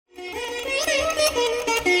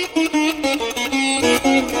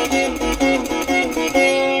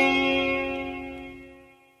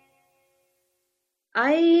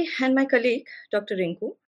my colleague, Dr.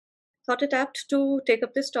 Rinku, thought it apt to take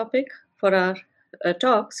up this topic for our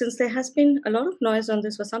talk since there has been a lot of noise on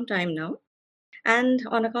this for some time now, and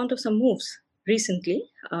on account of some moves recently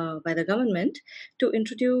by the government to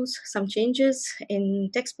introduce some changes in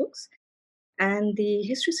textbooks and the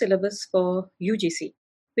history syllabus for UGC,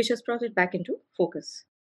 which has brought it back into focus.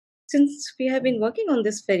 Since we have been working on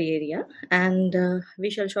this very area, and we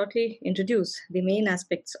shall shortly introduce the main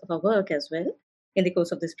aspects of our work as well in the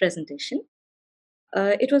course of this presentation,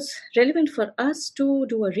 it was relevant for us to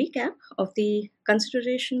do a recap of the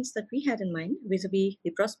considerations that we had in mind vis-a-vis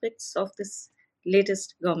the prospects of this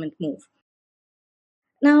latest government move.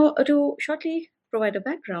 Now, to shortly provide a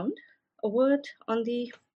background, a word on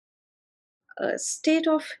the state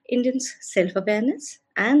of Indians' self-awareness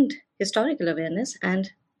and historical awareness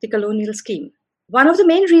and the colonial scheme. One of the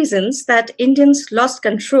main reasons that Indians lost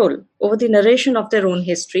control over the narration of their own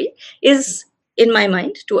history is, in my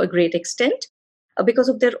mind, to a great extent, because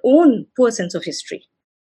of their own poor sense of history.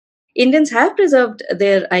 Indians have preserved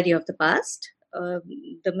their idea of the past,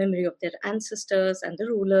 the memory of their ancestors and the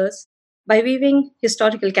rulers, by weaving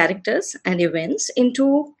historical characters and events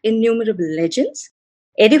into innumerable legends,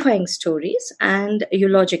 edifying stories, and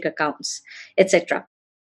eulogic accounts, etc.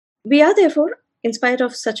 We are therefore, in spite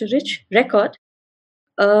of such a rich record,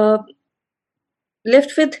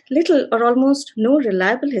 left with little or almost no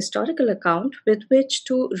reliable historical account with which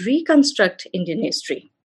to reconstruct Indian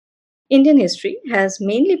history. Indian history has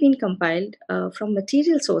mainly been compiled from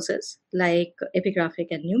material sources like epigraphic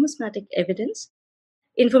and numismatic evidence,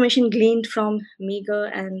 information gleaned from meager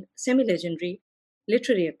and semi legendary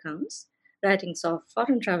literary accounts, writings of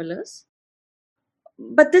foreign travelers.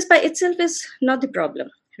 But this by itself is not the problem.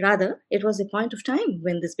 Rather, it was the point of time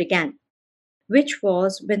when this began, which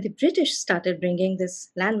was when the British started bringing this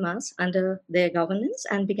landmass under their governance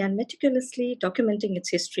and began meticulously documenting its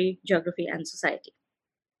history, geography, and society.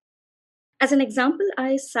 As an example,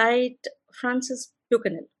 I cite Francis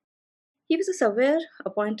Buchanan. He was a surveyor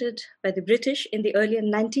appointed by the British in the early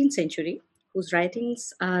 19th century, whose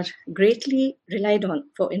writings are greatly relied on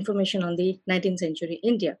for information on the 19th century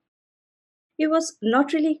India. He was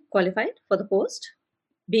not really qualified for the post,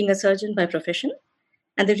 being a surgeon by profession,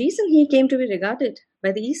 and the reason he came to be regarded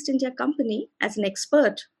by the East India Company as an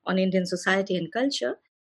expert on Indian society and culture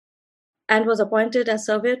and was appointed as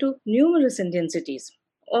surveyor to numerous Indian cities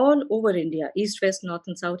all over India, east, west, north,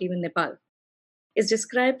 and south, even Nepal, is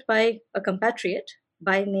described by a compatriot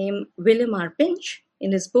by name William R. Pinch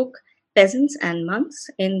in his book Peasants and Monks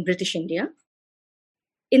in British India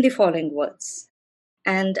in the following words,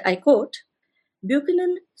 and I quote,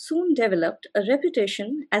 Buchanan soon developed a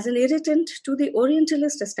reputation as an irritant to the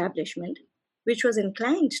Orientalist establishment, which was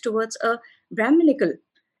inclined towards a Brahminical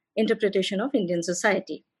interpretation of Indian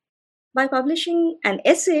society. By publishing an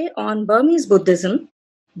essay on Burmese Buddhism,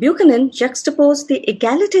 Buchanan juxtaposed the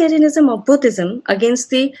egalitarianism of Buddhism against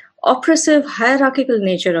the oppressive hierarchical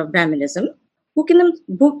nature of Brahminism.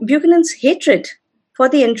 Buchanan's hatred for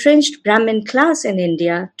the entrenched Brahmin class in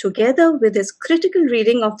India, together with his critical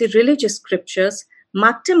reading of the religious scriptures,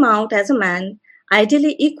 marked him out as a man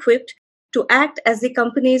ideally equipped to act as the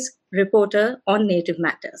company's reporter on native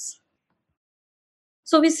matters.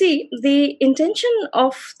 So we see the intention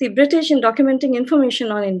of the British in documenting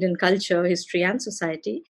information on Indian culture, history, and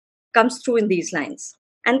society comes through in these lines.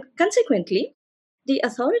 And consequently, the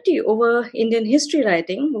authority over Indian history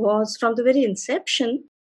writing was from the very inception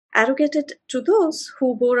arrogated to those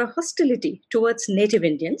who bore a hostility towards native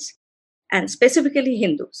Indians and specifically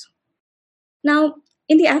Hindus. Now,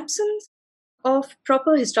 in the absence of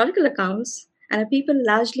proper historical accounts and a people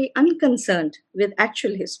largely unconcerned with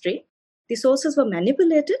actual history, the sources were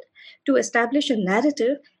manipulated to establish a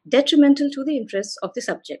narrative detrimental to the interests of the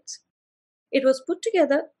subjects. It was put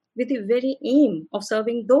together with the very aim of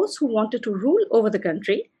serving those who wanted to rule over the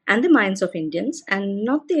country and the minds of Indians and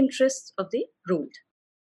not the interests of the ruled.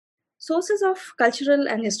 Sources of cultural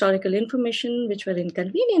and historical information which were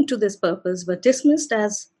inconvenient to this purpose were dismissed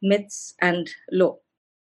as myths and lore.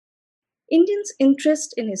 Indians'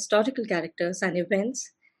 interest in historical characters and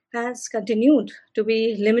events has continued to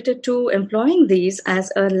be limited to employing these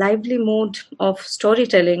as a lively mode of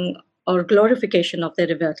storytelling or glorification of their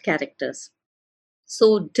revered characters.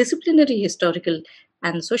 So, disciplinary historical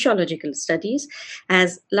and sociological studies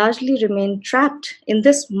has largely remained trapped in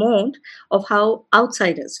this mode of how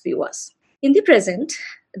outsiders view us. In the present,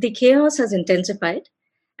 the chaos has intensified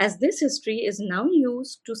as this history is now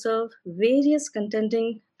used to serve various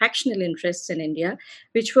contending factional interests in India,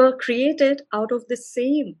 which were created out of the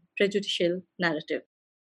same prejudicial narrative.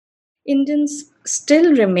 Indians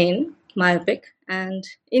still remain myopic and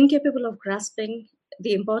incapable of grasping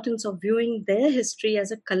the importance of viewing their history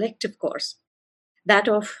as a collective course, that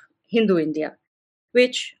of Hindu India,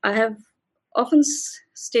 which I have often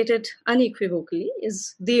stated unequivocally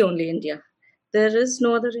is the only India. There is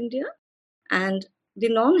no other India, and the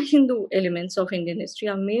non Hindu elements of Indian history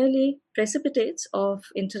are merely precipitates of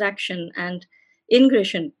interaction and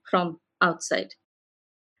ingression from outside.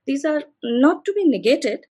 These are not to be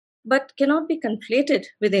negated, but cannot be conflated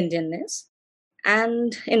with Indianness.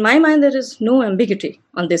 And in my mind, there is no ambiguity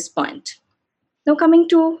on this point. Now, coming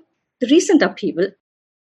to the recent upheaval,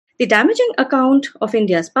 the damaging account of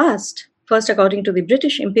India's past, first according to the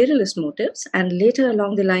British imperialist motives and later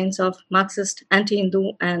along the lines of Marxist, anti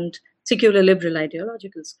Hindu, and secular liberal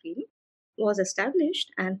ideological scheme, was established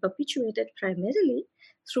and perpetuated primarily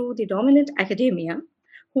through the dominant academia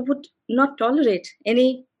who would not tolerate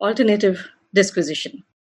any alternative disquisition.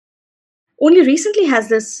 Only recently has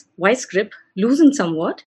this vice grip loosened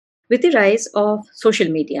somewhat with the rise of social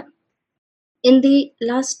media. In the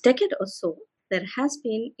last decade or so, there has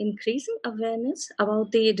been increasing awareness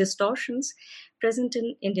about the distortions present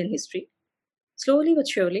in Indian history. Slowly but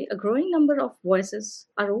surely, a growing number of voices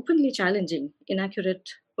are openly challenging inaccurate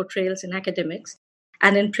portrayals in academics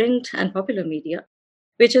and in print and popular media,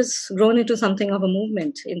 which has grown into something of a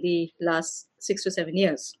movement in the last 6 to 7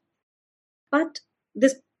 years. But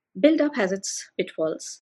this build up has its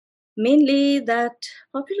pitfalls, mainly that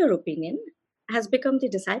popular opinion has become the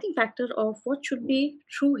deciding factor of what should be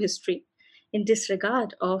true history in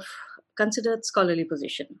disregard of considered scholarly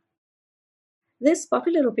position. This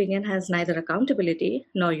popular opinion has neither accountability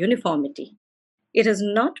nor uniformity. It has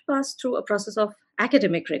not passed through a process of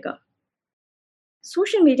academic rigor.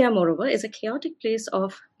 Social media, moreover, is a chaotic place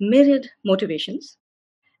of myriad motivations,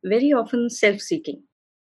 very often self seeking.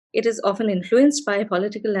 It is often influenced by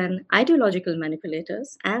political and ideological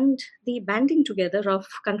manipulators and the banding together of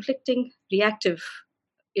conflicting reactive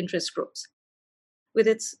interest groups. With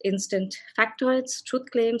its instant factoids,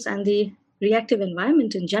 truth claims, and the reactive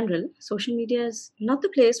environment in general, social media is not the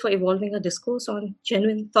place for evolving a discourse on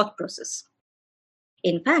genuine thought process.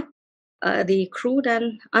 In fact, the crude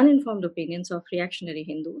and uninformed opinions of reactionary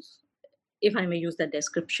Hindus, if I may use that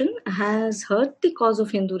description, has hurt the cause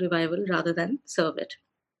of Hindu revival rather than serve it.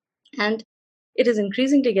 And it is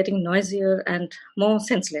increasingly getting noisier and more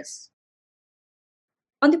senseless.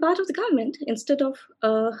 On the part of the government, instead of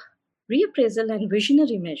reappraisal and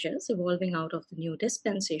visionary measures evolving out of the new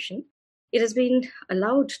dispensation, it has been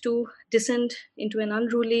allowed to descend into an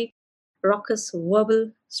unruly, raucous,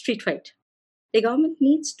 verbal street fight. The government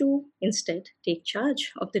needs to instead take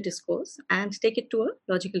charge of the discourse and take it to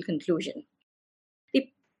a logical conclusion. The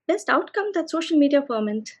best outcome that social media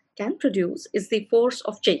ferment can produce is the force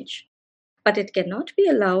of change, but it cannot be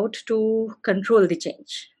allowed to control the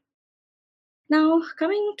change. Now,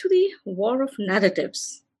 coming to the war of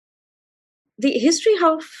narratives. The history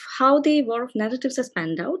of how the war of narratives has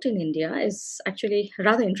panned out in India is actually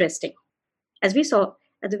rather interesting. As we saw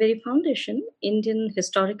at the very foundation, Indian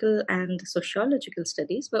historical and sociological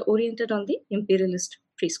studies were oriented on the imperialist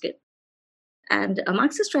prescript. And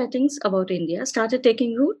Marxist writings about India started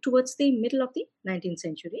taking root towards the middle of the 19th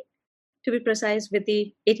century, to be precise, with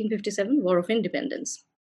the 1857 War of Independence.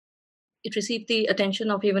 It received the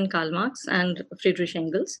attention of even Karl Marx and Friedrich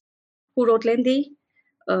Engels, who wrote lengthy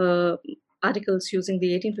uh, articles using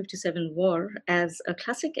the 1857 war as a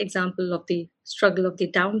classic example of the struggle of the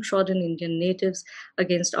downtrodden Indian natives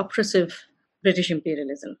against oppressive British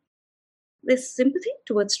imperialism. This sympathy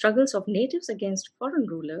towards struggles of natives against foreign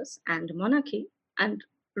rulers and monarchy and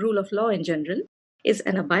rule of law in general is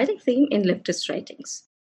an abiding theme in leftist writings.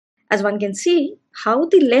 As one can see, how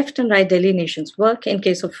the left and right delineations work in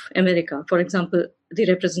case of America, for example, the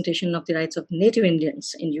representation of the rights of native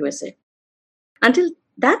Indians in USA. Until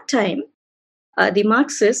that time, the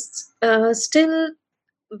Marxists still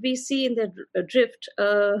we see in the drift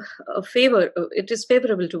a favor. It is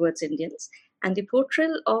favorable towards Indians, and the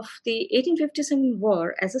portrayal of the 1857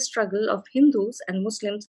 war as a struggle of Hindus and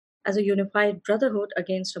Muslims as a unified brotherhood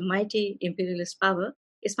against a mighty imperialist power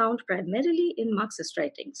is found primarily in Marxist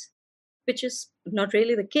writings, which is not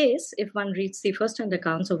really the case if one reads the first-hand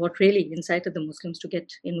accounts of what really incited the Muslims to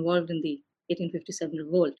get involved in the 1857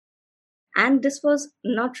 revolt. And this was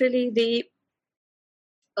not really the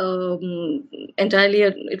entirely,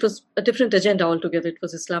 it was a different agenda altogether. It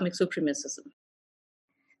was Islamic supremacism.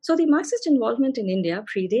 So the Marxist involvement in India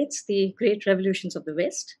predates the great revolutions of the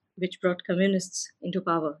West, which brought communists into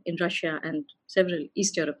power in Russia and several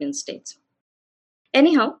East European states.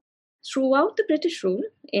 Anyhow, throughout the British rule,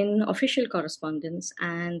 in official correspondence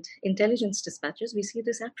and intelligence dispatches, we see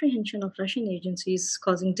this apprehension of Russian agencies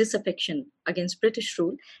causing disaffection against British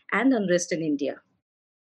rule and unrest in India.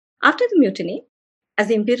 After the mutiny, as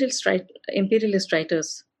the imperialist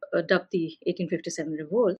writers dubbed the 1857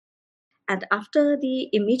 revolt, and after the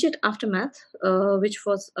immediate aftermath, which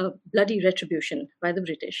was a bloody retribution by the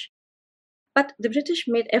British, but the British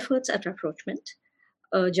made efforts at rapprochement.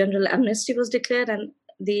 A general amnesty was declared, and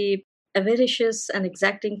the avaricious and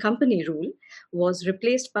exacting company rule was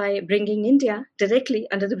replaced by bringing India directly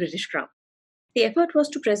under the British crown. The effort was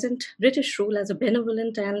to present British rule as a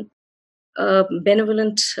benevolent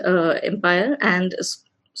empire and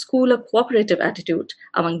school a cooperative attitude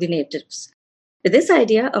among the natives. With this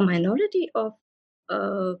idea, a minority of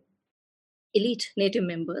uh, elite native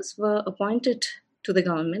members were appointed to the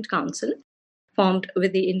government council formed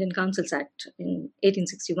with the Indian Councils Act in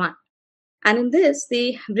 1861. And in this,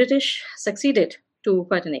 the British succeeded to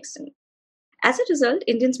quite an extent. As a result,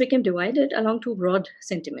 Indians became divided along two broad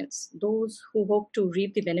sentiments: those who hoped to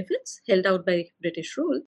reap the benefits held out by British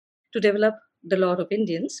rule to develop the lot of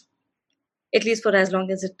Indians, at least for as long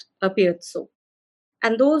as it appeared so,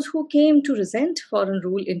 and those who came to resent foreign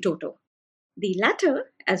rule in toto. The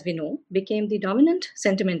latter, as we know, became the dominant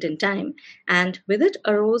sentiment in time, and with it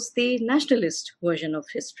arose the nationalist version of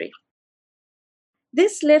history.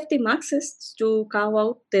 This left the Marxists to carve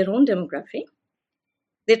out their own demography.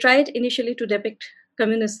 They tried initially to depict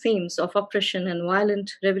communist themes of oppression and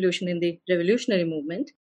violent revolution in the revolutionary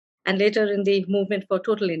movement, and later in the movement for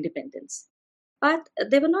total independence. But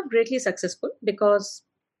they were not greatly successful because,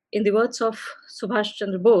 in the words of Subhash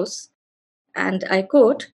Chandra Bose, and I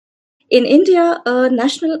quote, in India, a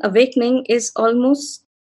national awakening is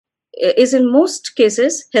in most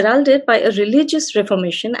cases heralded by a religious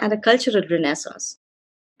reformation and a cultural renaissance.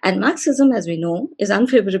 And Marxism, as we know, is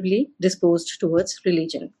unfavorably disposed towards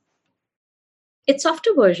religion. Its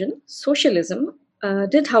softer version, socialism,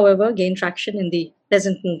 did, however, gain traction in the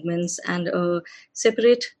peasant movements and a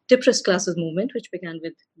separate depressed classes movement, which began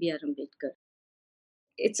with B.R. Ambedkar.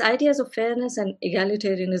 Its ideas of fairness and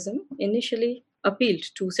egalitarianism initially appealed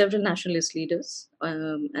to several nationalist leaders.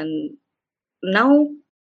 And now,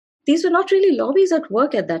 these were not really lobbies at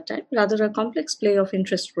work at that time, rather, a complex play of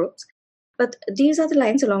interest groups. But these are the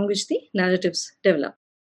lines along which the narratives develop.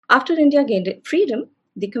 After India gained freedom,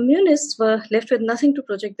 the communists were left with nothing to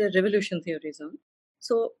project their revolution theories on.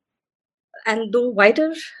 So, and though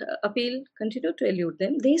wider appeal continued to elude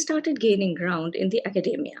them, they started gaining ground in the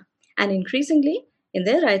academia. And increasingly, in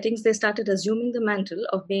their writings, they started assuming the mantle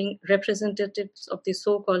of being representatives of the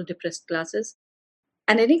so called depressed classes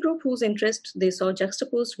and any group whose interest they saw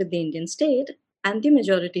juxtaposed with the Indian state and the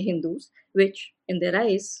majority Hindus, which, in their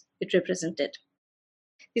eyes, it represented.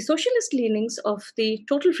 The socialist leanings of the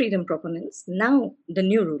total freedom proponents, now the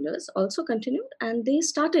new rulers, also continued, and they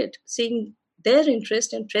started seeing their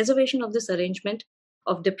interest in preservation of this arrangement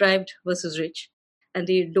of deprived versus rich and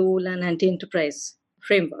the dole and anti enterprise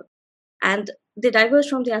framework. And they diverged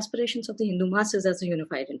from the aspirations of the Hindu masses as a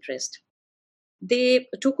unified interest. They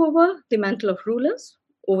took over the mantle of rulers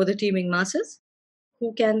over the teeming masses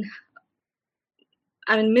who can,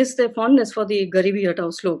 miss their fondness for the Garibi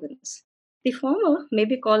Hatao slogans. The former may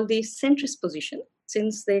be called the centrist position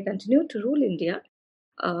since they continued to rule India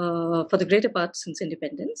for the greater part since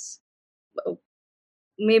independence. Uh,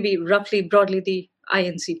 Maybe roughly broadly the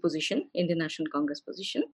INC position, Indian National Congress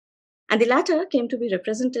position. And the latter came to be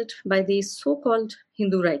represented by the so called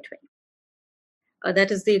Hindu right wing,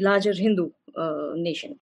 that is the larger Hindu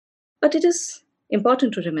nation. But it is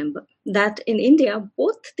important to remember that in India,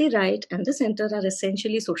 both the right and the center are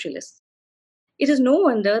essentially socialists. It is no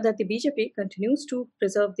wonder that the BJP continues to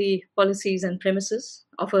preserve the policies and premises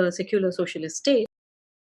of a secular socialist state.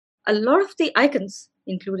 A lot of the icons,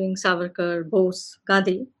 including Savarkar, Bose,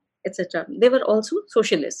 Gandhi, etc., they were also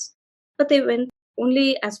socialists. But they went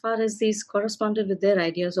only as far as these corresponded with their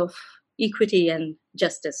ideas of equity and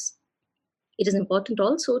justice. It is important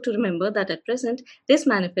also to remember that at present, this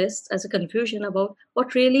manifests as a confusion about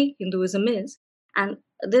what really Hinduism is, and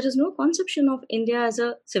there is no conception of India as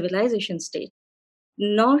a civilization state,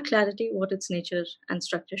 nor clarity what its nature and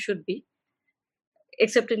structure should be,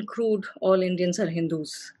 except in crude all Indians are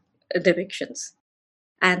Hindus depictions.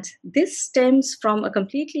 And this stems from a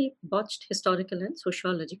completely botched historical and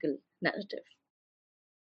sociological narrative.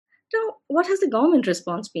 Now, what has the government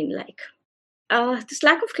response been like? This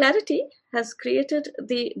lack of clarity has created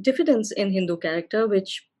the diffidence in Hindu character,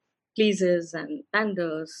 which pleases and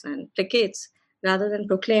panders and placates rather than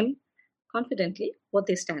proclaim confidently what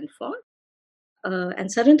they stand for and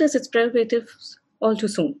surrenders its prerogatives all too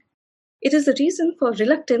soon. It is the reason for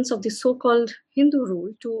reluctance of the so called Hindu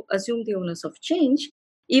rule to assume the onus of change,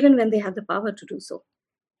 even when they have the power to do so.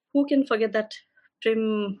 Who can forget that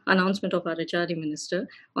prim announcement of our Acharya minister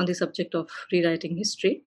on the subject of rewriting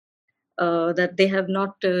history? that they have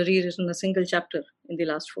not rewritten a single chapter in the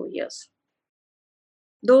last 4 years.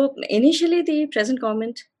 Though initially the present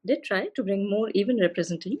government did try to bring more even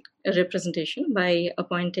representation by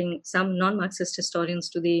appointing some non-Marxist historians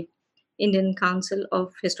to the Indian Council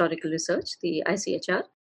of Historical Research, the ICHR,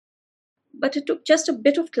 but it took just a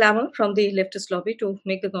bit of clamor from the leftist lobby to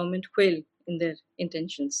make the government quail in their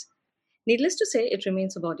intentions. Needless to say, it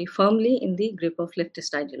remains a body firmly in the grip of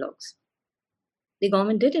leftist ideologues. The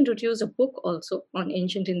government did introduce a book also on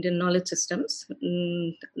ancient Indian knowledge systems,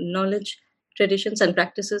 knowledge, traditions, and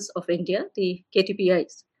practices of India, the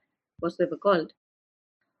KTPIs, what they were called,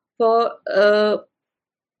 for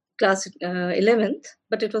class 11th,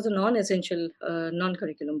 but it was a non essential, non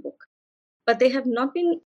curriculum book. But they have not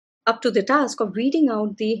been up to the task of weeding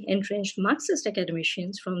out the entrenched Marxist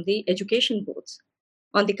academicians from the education boards.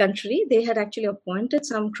 On the contrary, they had actually appointed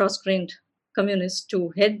some cross grained communists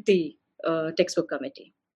to head the textbook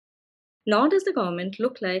committee. Nor does the government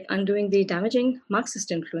look like undoing the damaging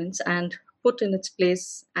Marxist influence and put in its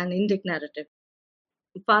place an Indic narrative,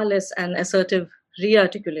 far less an assertive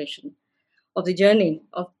re-articulation of the journey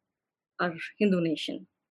of our Hindu nation.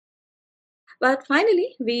 But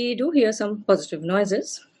finally, we do hear some positive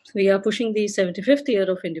noises. We are pushing the 75th year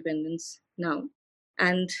of independence now,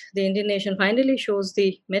 and the Indian nation finally shows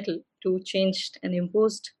the mettle to change an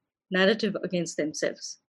imposed narrative against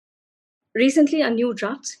themselves. Recently, a new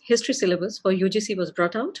draft history syllabus for UGC was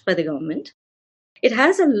brought out by the government. It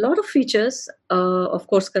has a lot of features of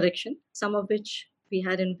course correction, some of which we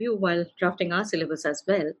had in view while drafting our syllabus as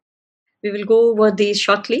well. We will go over these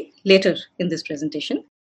shortly later in this presentation.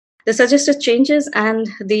 The suggested changes and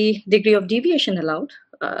the degree of deviation allowed,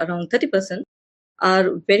 around 30%,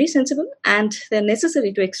 are very sensible and they're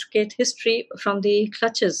necessary to extricate history from the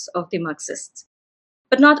clutches of the Marxists.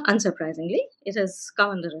 But not unsurprisingly, it has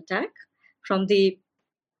come under attack from the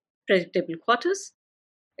predictable quarters,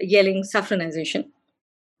 yelling saffronization.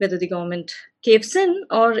 Whether the government caves in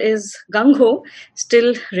or is gung-ho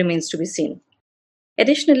still remains to be seen.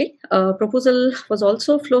 Additionally, a proposal was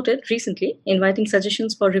also floated recently inviting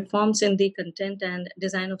suggestions for reforms in the content and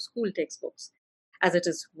design of school textbooks, as it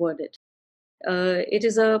is worded. It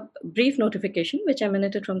is a brief notification which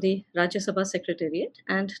emanated from the Rajya Sabha Secretariat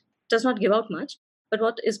and does not give out much. But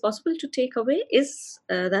what is possible to take away is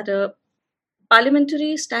that a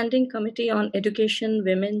Parliamentary Standing Committee on Education,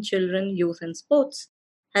 Women, Children, Youth and Sports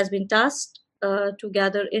has been tasked to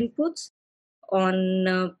gather inputs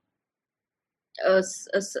on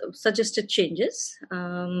suggested changes.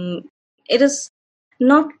 It is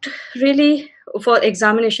not really for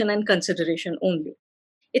examination and consideration only.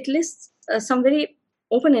 It lists some very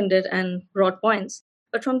open-ended and broad points,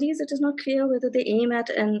 but from these it is not clear whether they aim at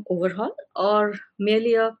an overhaul or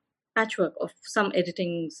merely a patchwork of some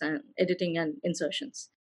editing and insertions.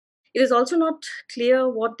 It is also not clear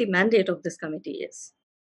what the mandate of this committee is.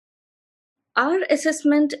 Our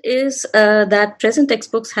assessment is that present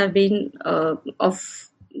textbooks have been a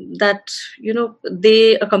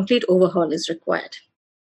complete overhaul is required.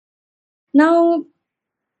 Now,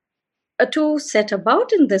 to set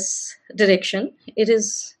about in this direction, it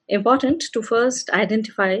is important to first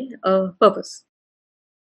identify a purpose.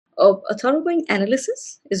 A thoroughgoing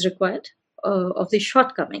analysis is required of the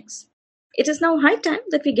shortcomings. It is now high time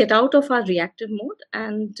that we get out of our reactive mode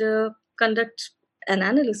and conduct an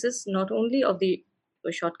analysis not only of the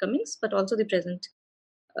shortcomings, but also the present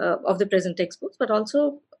textbooks, but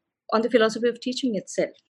also on the philosophy of teaching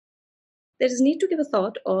itself. There is need to give a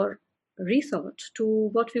thought or rethought to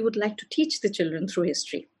what we would like to teach the children through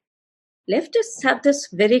history. Leftists have this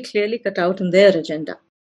very clearly cut out in their agenda.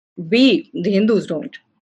 We, the Hindus, don't.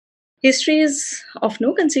 History is of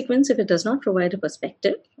no consequence if it does not provide a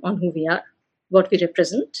perspective on who we are, what we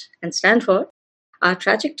represent and stand for, our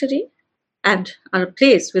trajectory, and our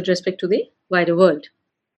place with respect to the wider world.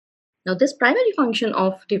 Now, this primary function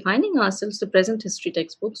of defining ourselves the present history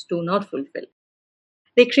textbooks do not fulfill.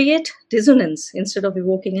 They create dissonance instead of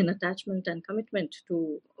evoking an attachment and commitment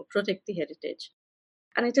to protect the heritage.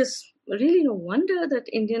 And it is really no wonder that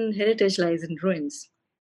Indian heritage lies in ruins.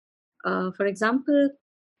 For example,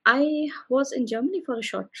 I was in Germany for a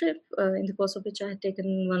short trip, in the course of which I had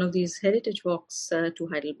taken one of these heritage walks to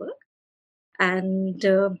Heidelberg. And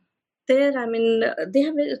there, they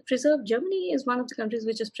have preserved, Germany is one of the countries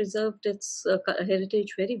which has preserved its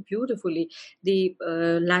heritage very beautifully. The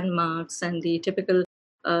landmarks and the typical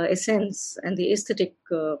essence and the aesthetic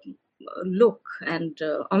look and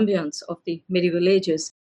ambience of the medieval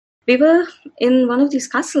ages. We were in one of these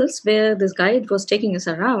castles where this guide was taking us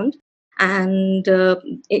around, and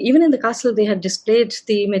even in the castle they had displayed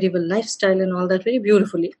the medieval lifestyle and all that very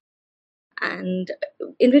beautifully. And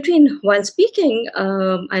in between, while speaking,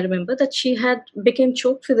 I remember that she had became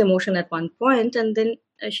choked with emotion at one point, and then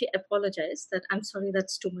she apologized that I'm sorry,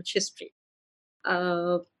 that's too much history.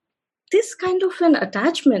 Uh, this kind of an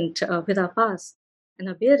attachment with our past and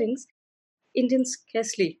our bearings, Indians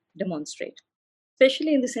scarcely demonstrate,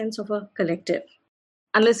 especially in the sense of a collective,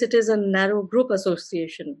 unless it is a narrow group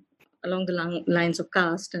association along the lines of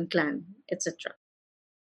caste and clan, etc.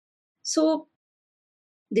 So,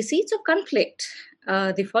 the seeds of conflict,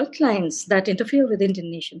 the fault lines that interfere with Indian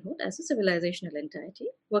nationhood as a civilizational entity,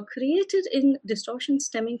 were created in distortions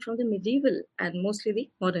stemming from the medieval and mostly the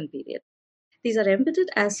modern period. These are embedded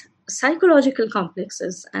as psychological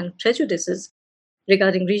complexes and prejudices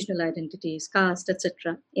regarding regional identities, caste,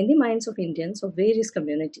 etc., in the minds of Indians of various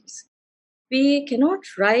communities. We cannot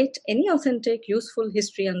write any authentic, useful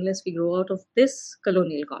history unless we grow out of this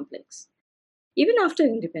colonial complex. Even after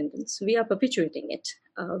independence, we are perpetuating it,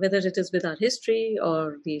 whether it is with our history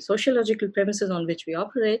or the sociological premises on which we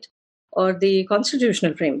operate or the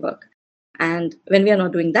constitutional framework. And when we are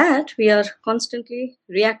not doing that, we are constantly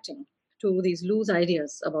reacting to these loose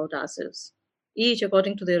ideas about ourselves, each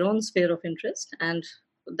according to their own sphere of interest and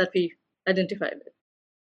that we identify with.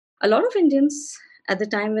 A lot of Indians at the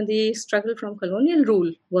time when the struggle from colonial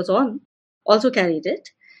rule was on also carried it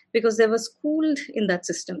because they were schooled in that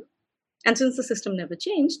system, and since the system never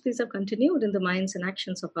changed, these have continued in the minds and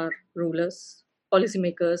actions of our rulers,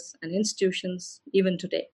 policymakers, and institutions even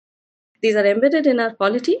today. These are embedded in our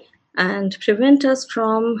polity and prevent us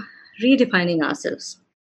from redefining ourselves.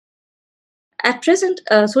 At present,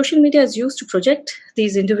 social media is used to project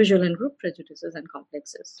these individual and group prejudices and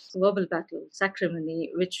complexes, verbal battles,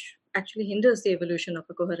 acrimony, which actually hinders the evolution of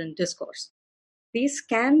a coherent discourse. These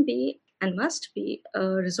can be and must be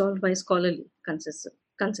resolved by scholarly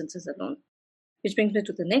consensus alone. Which brings me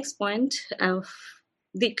to the next point of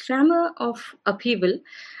the clamor of upheaval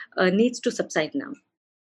needs to subside now.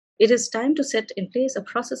 It is time to set in place a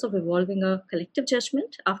process of evolving a collective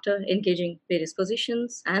judgment after engaging various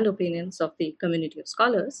positions and opinions of the community of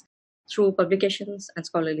scholars through publications and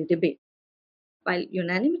scholarly debate. While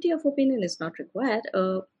unanimity of opinion is not required,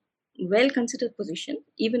 a well considered position,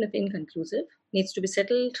 even if inconclusive, needs to be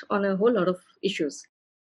settled on a whole lot of issues.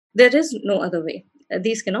 There is no other way.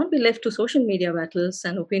 These cannot be left to social media battles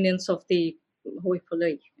and opinions of the hoi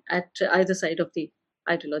polloi at either side of the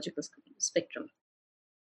ideological spectrum.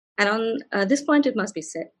 And on this point, it must be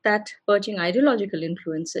said that purging ideological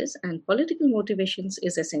influences and political motivations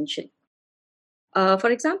is essential.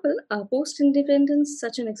 For example, post independence,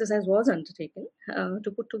 such an exercise was undertaken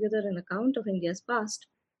to put together an account of India's past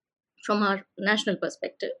from our national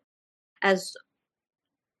perspective. As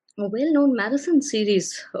a well known marathon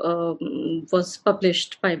series was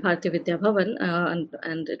published by Bharati Vidya Bhavan,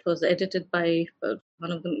 and it was edited by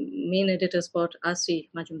one of the main editors for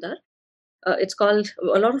R.C. Majumdar. It's called,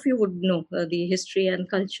 a lot of you would know, the history and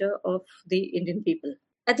culture of the Indian people.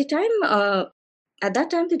 At the time, at that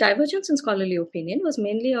time, the divergence in scholarly opinion was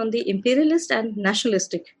mainly on the imperialist and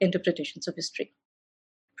nationalistic interpretations of history.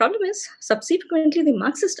 Problem is, subsequently, the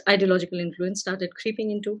Marxist ideological influence started creeping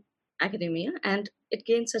into academia, and it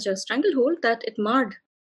gained such a stranglehold that it marred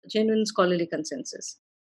genuine scholarly consensus.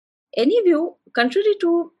 Any view contrary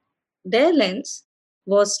to their lens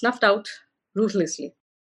was snuffed out ruthlessly.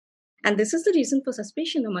 And this is the reason for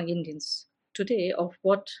suspicion among Indians today of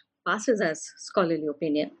what passes as scholarly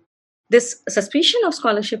opinion. This suspicion of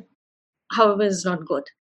scholarship, however, is not good.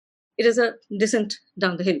 It is a descent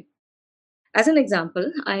down the hill. As an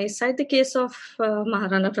example, I cite the case of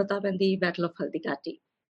Maharana Pratap and the Battle of Haldighati.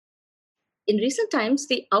 In recent times,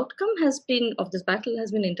 the outcome of this battle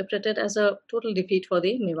has been interpreted as a total defeat for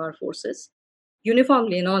the Mewar forces,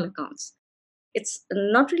 uniformly in all accounts. It's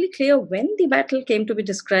not really clear when the battle came to be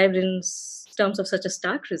described in terms of such a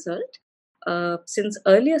stark result, since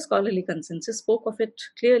earlier scholarly consensus spoke of it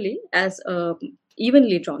clearly as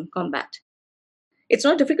evenly drawn combat. It's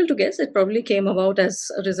not difficult to guess it probably came about as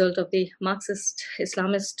a result of the Marxist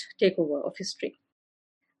Islamist takeover of history.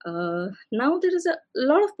 Now there is a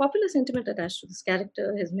lot of popular sentiment attached to this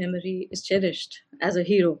character. His memory is cherished as a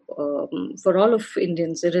hero for all of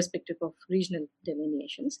Indians, irrespective of regional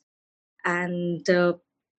delineations. And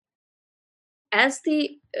as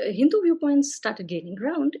the Hindu viewpoints started gaining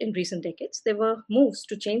ground in recent decades, there were moves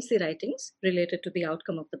to change the writings related to the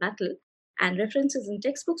outcome of the battle, and references in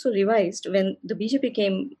textbooks were revised when the BJP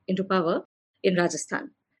came into power in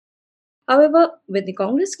Rajasthan. However, when the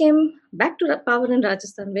Congress came back to power in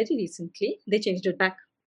Rajasthan very recently, they changed it back.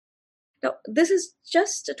 Now, this is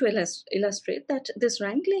just to illustrate that this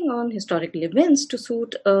wrangling on historical events to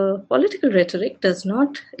suit a political rhetoric does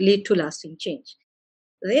not lead to lasting change.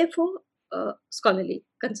 Therefore, scholarly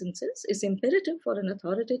consensus is imperative for an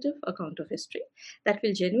authoritative account of history that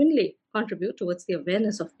will genuinely contribute towards the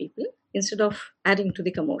awareness of people instead of adding to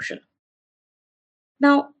the commotion.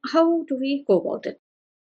 Now, how do we go about it?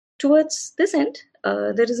 Towards this end,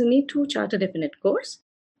 there is a need to chart a definite course,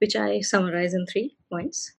 which I summarize in 3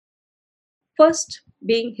 points. First,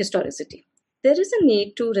 being historicity. There is a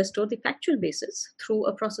need to restore the factual basis through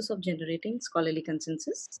a process of generating scholarly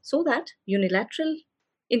consensus so that unilateral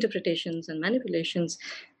interpretations and manipulations,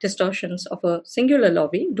 distortions of a singular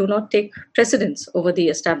lobby do not take precedence over the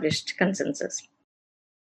established consensus.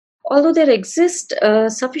 Although there exist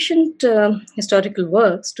sufficient historical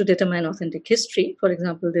works to determine authentic history, for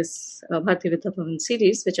example, this Bharati Vidya Bhavan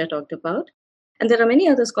series, which I talked about, and there are many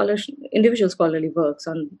other individual scholarly works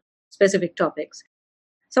on specific topics,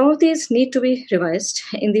 some of these need to be revised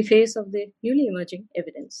in the face of the newly emerging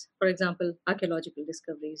evidence. For example, archaeological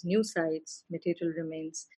discoveries, new sites, material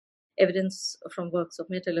remains, evidence from works of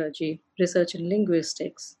metallurgy, research in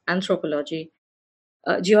linguistics, anthropology,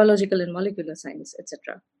 geological and molecular science,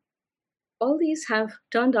 etc. All these have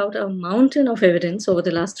turned out a mountain of evidence over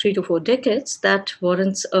the last 3 to 4 decades that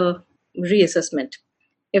warrants a reassessment,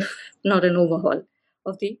 if not an overhaul,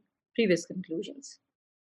 of the previous conclusions.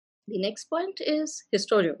 The next point is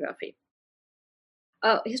historiography.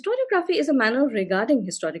 Historiography is a manner regarding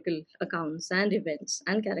historical accounts and events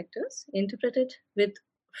and characters interpreted with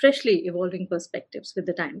freshly evolving perspectives with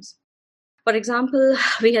the times. For example,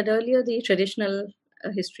 we had earlier the traditional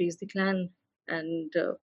histories, the clan and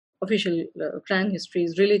official clan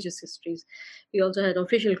histories, religious histories. We also had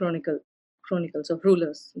official chronicles of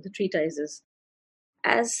rulers, the treatises.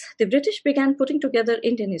 As the British began putting together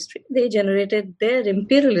Indian history, they generated their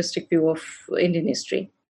imperialistic view of Indian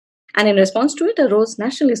history. And in response to it arose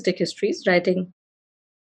nationalistic histories,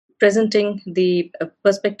 presenting the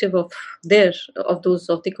perspective of those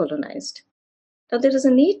of the colonized. Now there is a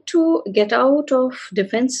need to get out of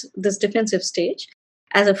this defensive stage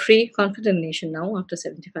as a free, confident nation now after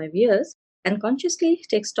 75 years and consciously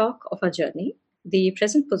take stock of our journey, the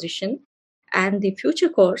present position, and the future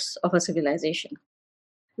course of our civilization.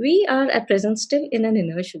 We are at present still in an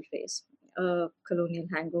inertial phase, a colonial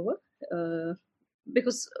hangover,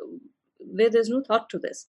 because where there's no thought to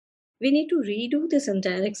this. We need to redo this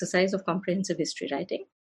entire exercise of comprehensive history writing,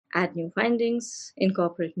 add new findings,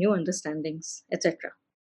 incorporate new understandings, etc.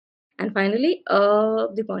 And finally,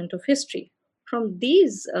 the point of history. From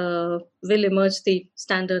these will emerge the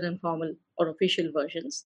standard and formal or official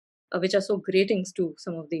versions, which are so gratings to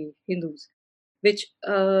some of the Hindus, which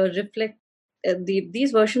reflect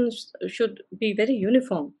these versions should be very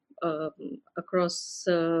uniform across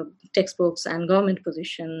textbooks and government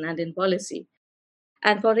position and in policy.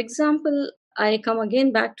 And for example, I come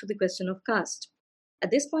again back to the question of caste.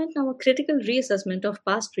 At this point now, a critical reassessment of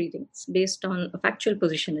past readings based on a factual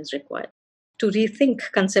position is required to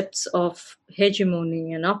rethink concepts of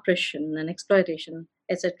hegemony and oppression and exploitation,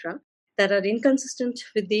 etc., that are inconsistent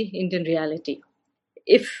with the Indian reality.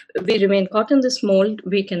 If we remain caught in this mold,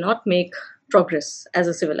 we cannot make progress as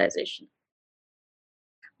a civilization.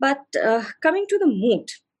 But coming to the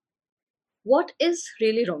moot, what is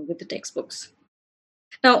really wrong with the textbooks?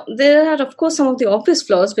 Now, there are, of course, some of the obvious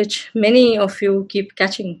flaws which many of you keep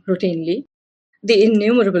catching routinely, the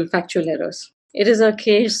innumerable factual errors. It is a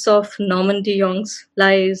case of Norman de Jong's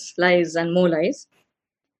lies, lies, and more lies,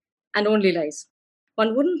 and only lies.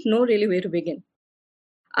 One wouldn't know really where to begin.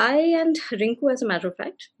 I and Rinku, as a matter of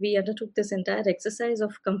fact, we undertook this entire exercise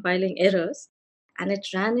of compiling errors, and it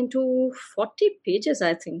ran into 40 pages,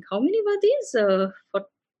 I think. How many were these?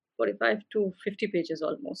 45 to 50 pages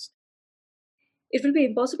almost. It will be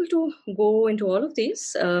impossible to go into all of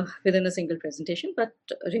these within a single presentation, but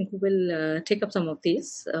Rinku will take up some of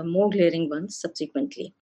these more glaring ones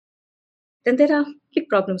subsequently. Then there are big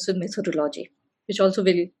problems with methodology, which also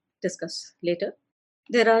we'll discuss later.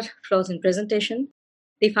 There are flaws in presentation.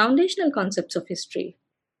 The foundational concepts of history,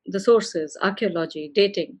 the sources, archaeology,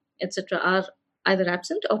 dating, etc., are either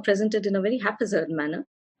absent or presented in a very haphazard manner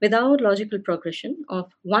without logical progression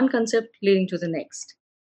of one concept leading to the next.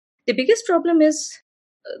 The biggest problem is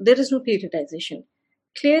there is no periodization,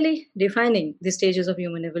 clearly defining the stages of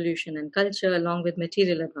human evolution and culture along with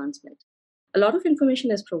material advancement. A lot of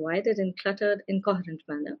information is provided in cluttered, incoherent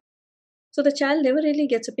manner. So the child never really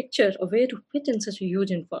gets a picture of where to fit in such a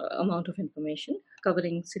huge amount of information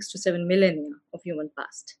covering 6 to 7 millennia of human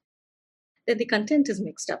past. Then the content is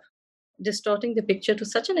mixed up, distorting the picture to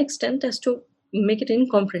such an extent as to make it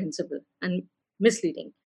incomprehensible and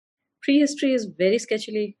misleading. Prehistory is very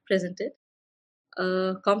sketchily presented.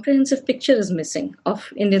 A comprehensive picture is missing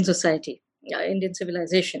of Indian society, Indian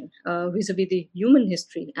civilization vis-a-vis the human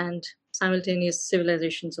history and simultaneous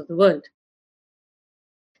civilizations of the world,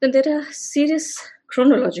 then there are serious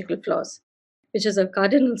chronological flaws, which is a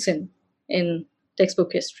cardinal sin in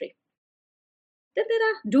textbook history. Then there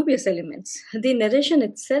are dubious elements. The narration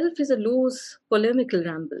itself is a loose, polemical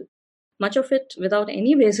ramble, much of it without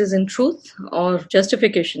any basis in truth or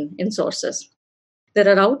justification in sources. There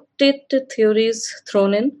are outdated theories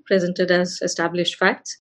thrown in, presented as established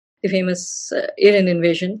facts, the famous Aryan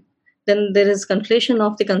invasion. Then there is conflation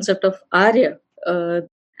of the concept of Arya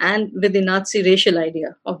and with the Nazi racial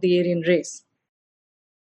idea of the Aryan race.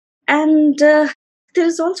 And there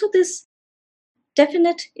is also this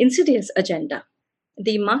definite insidious agenda.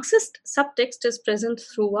 The Marxist subtext is present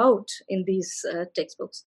throughout in these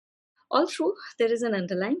textbooks. All through, there is an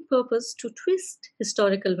underlying purpose to twist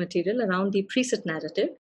historical material around the preset narrative,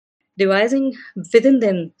 devising within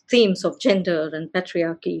them themes of gender and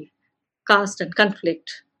patriarchy, caste and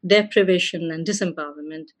conflict, deprivation and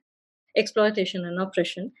disempowerment, exploitation and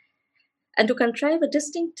oppression, and to contrive a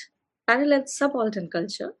distinct parallel subaltern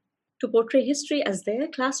culture to portray history as their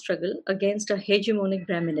class struggle against a hegemonic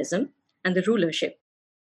Brahminism and the rulership.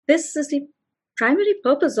 This is the primary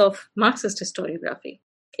purpose of Marxist historiography.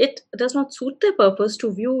 It does not suit their purpose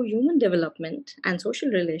to view human development and social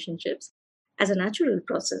relationships as a natural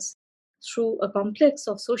process through a complex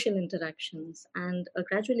of social interactions and a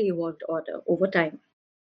gradually evolved order over time,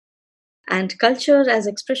 and culture as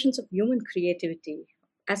expressions of human creativity,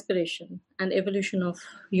 aspiration, and evolution of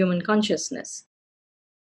human consciousness.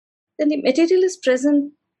 Then the material is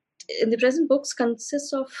present in the present books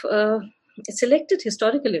consists of selected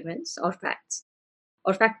historical events or facts,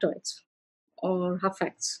 or factoids, or half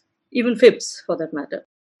facts, even fibs for that matter,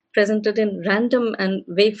 presented in random and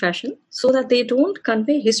vague fashion so that they don't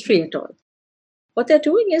convey history at all. What they're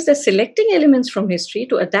doing is they're selecting elements from history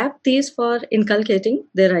to adapt these for inculcating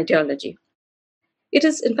their ideology. It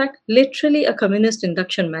is, in fact, literally a communist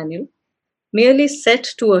induction manual, merely set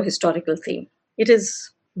to a historical theme. It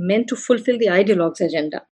is meant to fulfill the ideologue's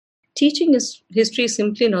agenda. Teaching is history is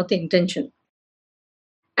simply not the intention.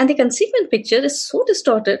 And the consequent picture is so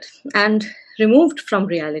distorted and removed from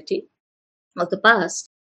reality of the past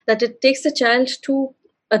that it takes the child to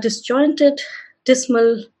a disjointed,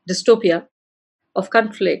 dismal dystopia of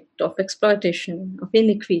conflict, of exploitation, of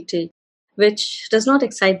inequity, which does not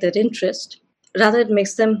excite their interest. Rather, it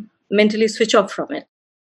makes them mentally switch off from it.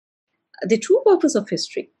 The true purpose of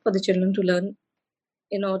history for the children to learn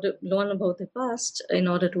in order learn about the past, in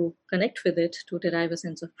order to connect with it, to derive a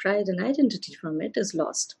sense of pride and identity from it, is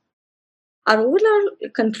lost. Our overall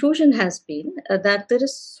conclusion has been that there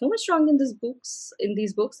is so much wrong in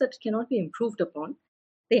these books that cannot be improved upon.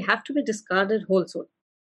 They have to be discarded wholesale.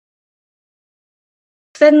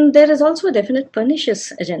 Then there is also a definite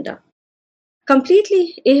pernicious agenda.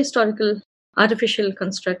 Completely ahistorical artificial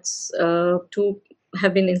constructs to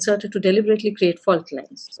have been inserted to deliberately create fault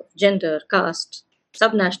lines of gender, caste,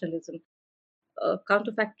 subnationalism,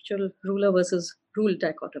 counterfactual ruler versus rule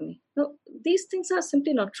dichotomy. No, these things are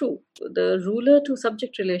simply not true. The ruler to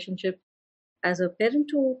subject relationship as a parent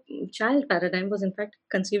to child paradigm was in fact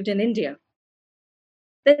conceived in India.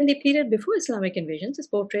 Then the period before Islamic invasions is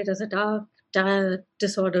portrayed as a dark, tired,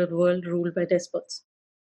 disordered world ruled by despots.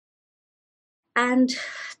 And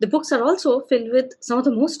the books are also filled with some of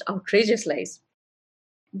the most outrageous lies.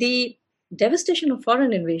 The devastation of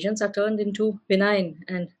foreign invasions are turned into benign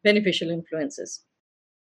and beneficial influences.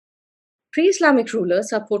 Pre Islamic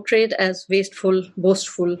rulers are portrayed as wasteful,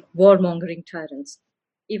 boastful, warmongering tyrants,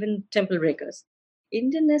 even temple breakers.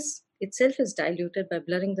 Indianness itself is diluted by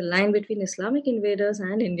blurring the line between Islamic invaders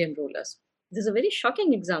and Indian rulers. This is a very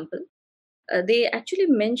shocking example. They actually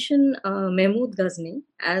mention Mahmud Ghazni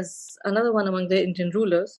as another one among the Indian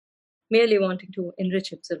rulers, merely wanting to enrich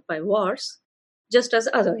himself by wars, just as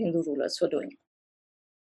other Hindu rulers were doing.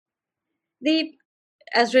 The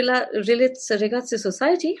as relates regards to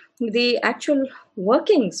society, the actual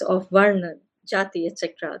workings of Varna, Jati,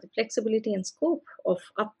 etc., the flexibility and scope of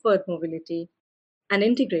upward mobility and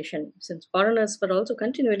integration, since foreigners were also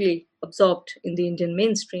continually absorbed in the Indian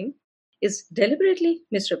mainstream, is deliberately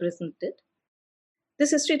misrepresented.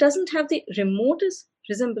 This history doesn't have the remotest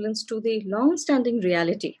resemblance to the long standing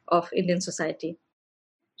reality of Indian society,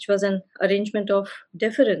 which was an arrangement of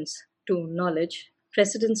deference to knowledge,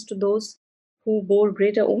 precedence to those who bore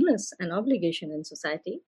greater onus and obligation in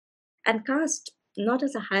society, and caste not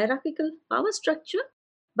as a hierarchical power structure,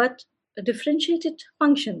 but differentiated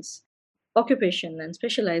functions, occupation and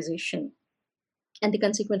specialization, and the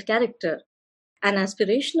consequent character, an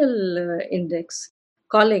aspirational index,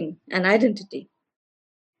 calling, and identity.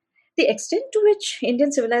 The extent to which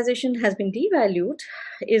Indian civilization has been devalued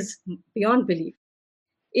is beyond belief.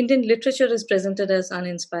 Indian literature is presented as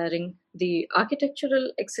uninspiring, the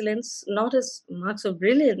architectural excellence not as marks of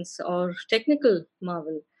brilliance or technical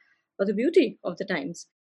marvel or the beauty of the times,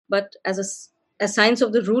 but as signs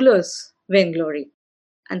of the ruler's vainglory.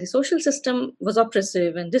 And the social system was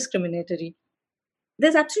oppressive and discriminatory.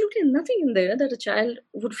 There's absolutely nothing in there that a child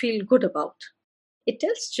would feel good about. It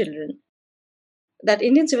tells children that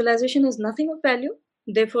Indian civilization has nothing of value,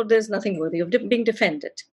 therefore, there's nothing worthy of being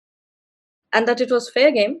defended. And that it was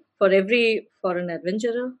fair game for every foreign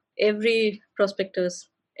adventurer, every prospector's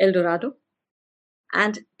Eldorado.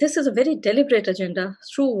 And this is a very deliberate agenda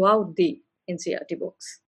throughout the NCRT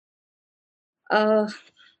books. Uh,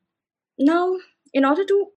 Now, in order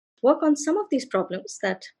to work on some of these problems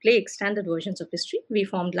that plague standard versions of history, we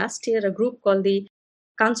formed last year a group called the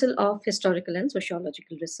Council of Historical and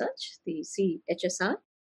Sociological Research, the CHSR,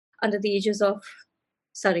 under the aegis of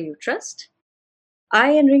Sarayu Trust.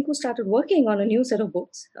 I and Rinku started working on a new set of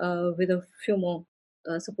books with a few more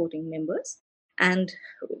supporting members, and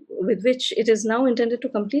with which it is now intended to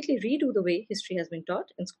completely redo the way history has been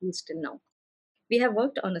taught in schools till now. We have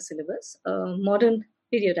worked on a syllabus, modern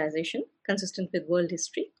periodization consistent with world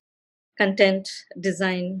history, content,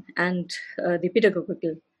 design, and the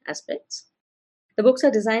pedagogical aspects. The books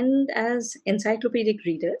are designed as encyclopedic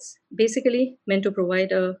readers, basically meant to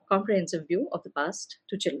provide a comprehensive view of the past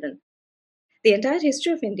to children. The entire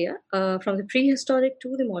history of India, from the prehistoric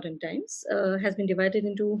to the modern times, has been divided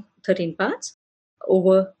into 13 parts,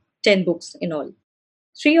 over 10 books in all.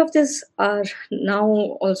 Three of these are now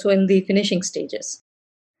also in the finishing stages.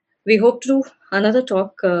 We hope to do another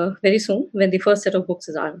talk very soon when the first set of books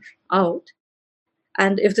are out.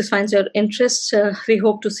 And if this finds your interest, we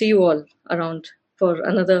hope to see you all around for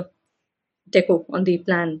another deco on the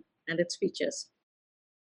plan and its features.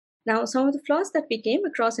 Now, some of the flaws that we came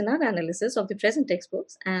across in our analysis of the present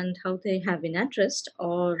textbooks and how they have been addressed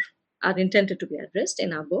or are intended to be addressed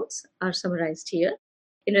in our books are summarized here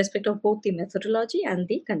in respect of both the methodology and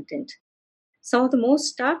the content. Some of the most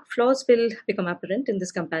stark flaws will become apparent in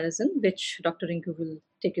this comparison, which Dr. Rinku will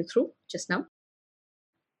take you through just now.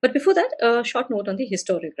 But before that, a short note on the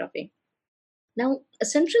historiography. Now,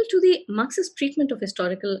 central to the Marxist treatment of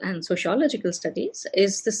historical and sociological studies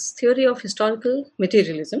is this theory of historical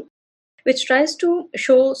materialism, which tries to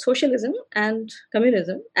show socialism and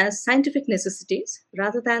communism as scientific necessities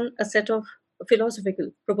rather than a set of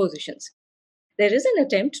philosophical propositions. There is an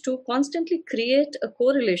attempt to constantly create a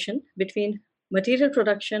correlation between material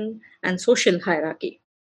production and social hierarchy.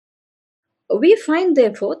 We find,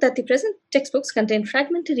 therefore, that the present textbooks contain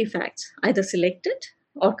fragmentary facts, either selected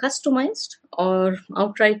or customized or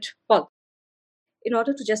outright false, in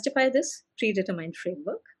order to justify this predetermined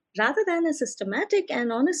framework, rather than a systematic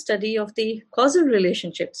and honest study of the causal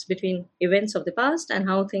relationships between events of the past and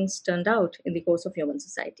how things turned out in the course of human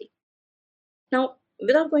society. Now,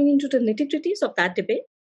 without going into the nitty gritties of that debate,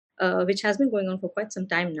 which has been going on for quite some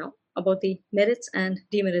time now, about the merits and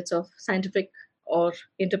demerits of scientific or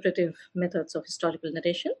interpretive methods of historical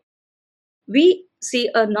narration, we see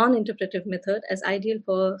a non interpretive method as ideal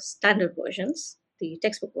for standard versions, the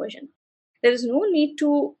textbook version. There is no need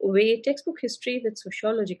to weigh textbook history with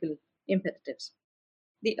sociological imperatives.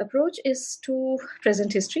 The approach is to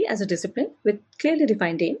present history as a discipline with clearly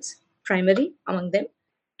defined aims, primary among them,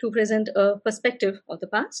 to present a perspective of the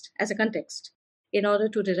past as a context in order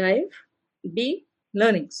to derive B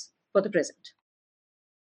learnings for the present.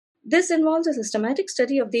 This involves a systematic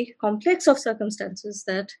study of the complex of circumstances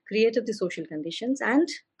that created the social conditions and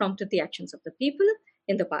prompted the actions of the people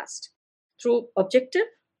in the past through objective,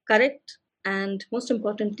 correct, and most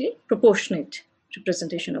importantly, proportionate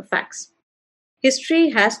representation of facts. History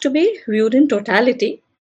has to be viewed in totality.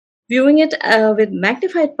 Viewing it with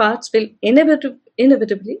magnified parts will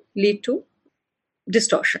inevitably lead to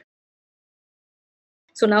distortion.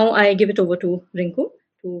 So now I give it over to Rinku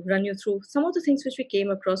to run you through some of the things which we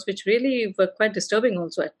came across, which really were quite disturbing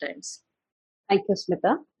also at times. Thank you,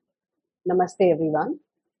 Smita. Namaste, everyone.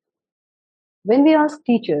 When we ask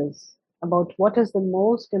teachers about what is the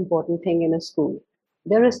most important thing in a school,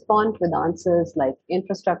 they respond with answers like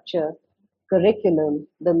infrastructure, curriculum,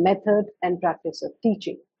 the method and practice of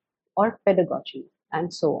teaching, or pedagogy,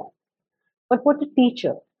 and so on. But what a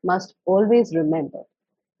teacher must always remember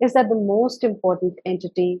is that the most important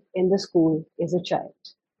entity in the school is a child.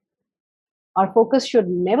 Our focus should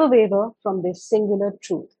never waver from this singular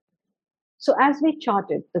truth. So, as we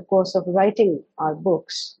charted the course of writing our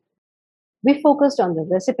books, we focused on the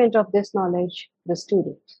recipient of this knowledge, the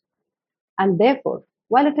student. And therefore,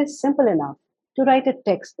 while it is simple enough to write a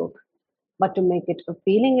textbook, but to make it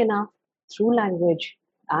appealing enough through language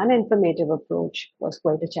and informative approach was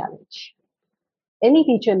quite a challenge. Any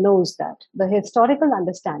teacher knows that the historical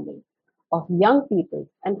understanding of young people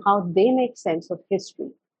and how they make sense of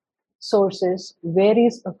history sources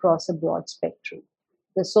varies across a broad spectrum.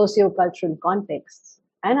 The socio-cultural contexts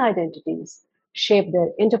and identities shape their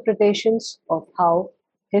interpretations of how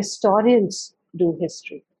historians do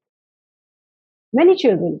history. Many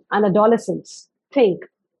children and adolescents think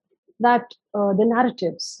that the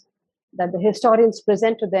narratives that the historians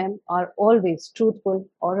present to them are always truthful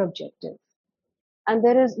or objective, and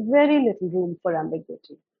there is very little room for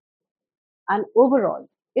ambiguity. And overall,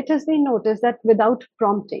 it has been noticed that without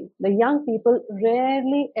prompting, the young people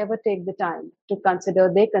rarely ever take the time to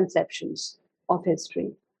consider their conceptions of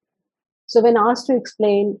history. So, when asked to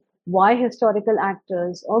explain why historical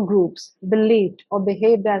actors or groups believed or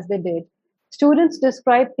behaved as they did, students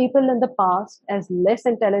describe people in the past as less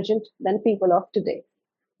intelligent than people of today.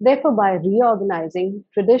 Therefore, by reorganizing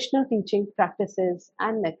traditional teaching practices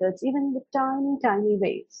and methods, even in the tiny, tiny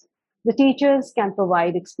ways, the teachers can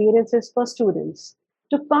provide experiences for students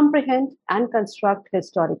to comprehend and construct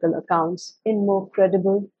historical accounts in more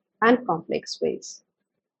credible and complex ways.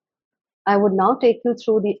 I would now take you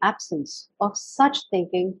through the absence of such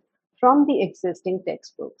thinking from the existing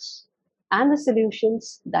textbooks and the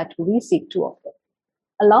solutions that we seek to offer.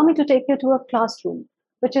 Allow me to take you to a classroom,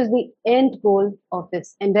 which is the end goal of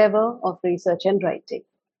this endeavor of research and writing.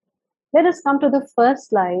 Let us come to the first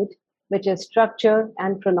slide, which is structure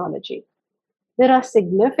and chronology. There are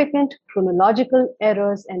significant chronological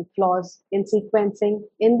errors and flaws in sequencing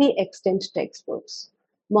in the extant textbooks.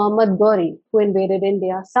 Muhammad Ghori, who invaded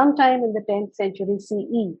India sometime in the 10th century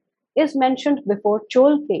CE, is mentioned before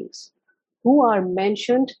Chol kings, who are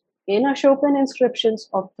mentioned in Ashokan inscriptions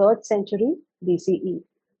of 3rd century BCE.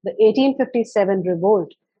 The 1857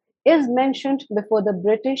 revolt is mentioned before the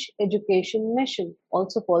British Education Mission,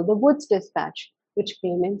 also called the Woods Dispatch, which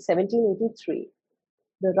came in 1783.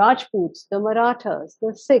 The Rajputs, the Marathas,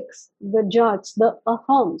 the Sikhs, the Jats, the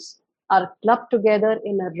Ahoms are clubbed together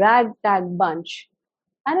in a ragtag bunch,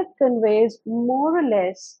 and it conveys more or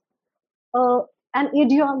less uh, an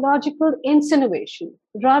ideological insinuation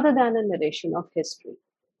rather than a narration of history.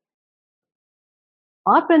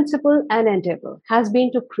 Our principle and endeavor has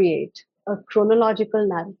been to create a chronological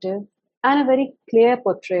narrative and a very clear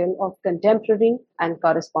portrayal of contemporary and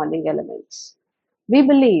corresponding elements. We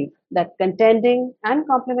believe that contending and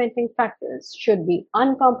complementing factors should be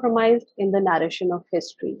uncompromised in the narration of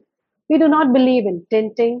history. We do not believe in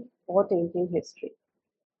tinting or tainting history.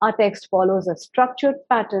 Our text follows a structured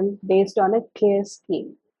pattern based on a clear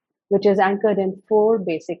scheme, which is anchored in four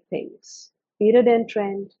basic things: period and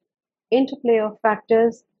trend, interplay of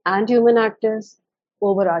factors and human actors,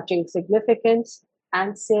 overarching significance,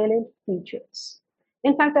 and salient features.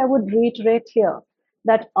 In fact, I would reiterate here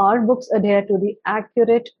that our books adhere to the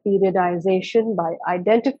accurate periodization by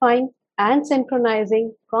identifying and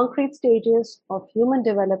synchronizing concrete stages of human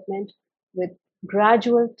development with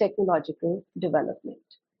gradual technological development.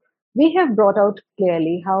 We have brought out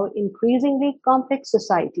clearly how increasingly complex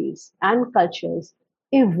societies and cultures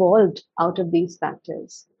evolved out of these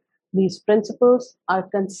factors. These principles are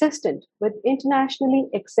consistent with internationally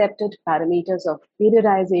accepted parameters of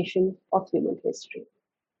periodization of human history.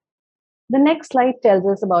 The next slide tells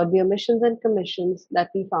us about the omissions and commissions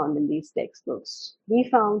that we found in these textbooks. We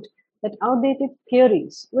found that outdated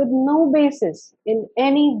theories with no basis in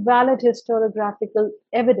any valid historiographical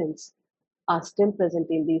evidence are still present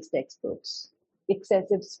in these textbooks.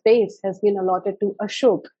 Excessive space has been allotted to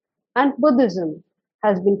Ashok, and Buddhism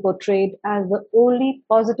has been portrayed as the only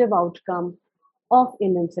positive outcome of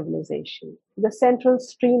Indian civilization. The central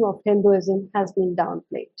stream of Hinduism has been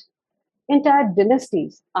downplayed. Entire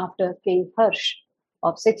dynasties after King Harsh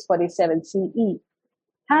of 647 CE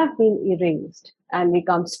have been erased, and we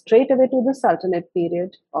come straight away to the Sultanate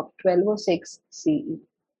period of 1206 CE.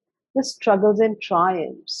 The struggles and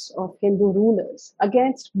triumphs of Hindu rulers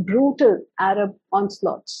against brutal Arab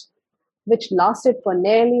onslaughts, which lasted for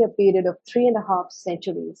nearly a period of 3.5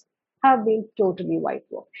 centuries, have been totally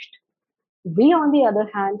whitewashed. We, on the other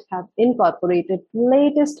hand, have incorporated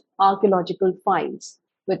latest archaeological finds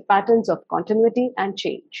with patterns of continuity and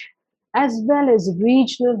change, as well as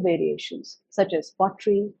regional variations such as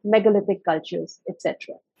pottery, megalithic cultures,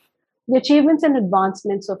 etc. The achievements and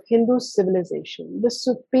advancements of Hindu civilization, the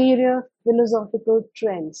superior philosophical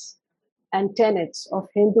trends and tenets of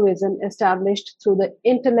Hinduism established through the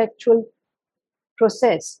intellectual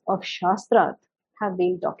process of Shastrat have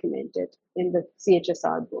been documented in the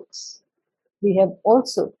CHSR books. We have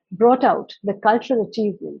also brought out the cultural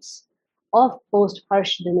achievements of post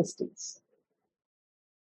Harsh dynasties,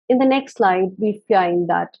 In the next slide, we find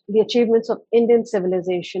that the achievements of Indian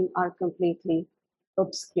civilization are completely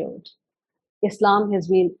obscured. Islam has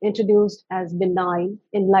been introduced as benign,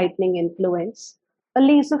 enlightening influence, a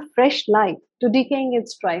lease of fresh life to decaying and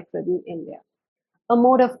strife-ridden India, a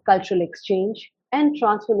mode of cultural exchange and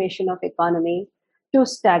transformation of economy to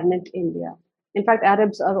stagnant India. In fact,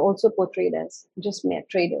 Arabs are also portrayed as just mere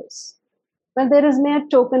traders. Well, there is mere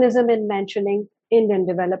tokenism in mentioning Indian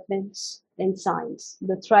developments in science,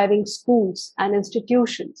 the thriving schools and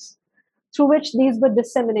institutions through which these were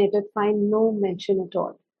disseminated find no mention at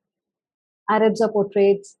all. Arabs are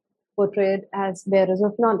portrayed as bearers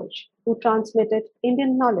of knowledge who transmitted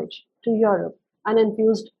Indian knowledge to Europe and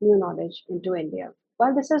infused new knowledge into India.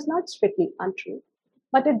 While this is not strictly untrue,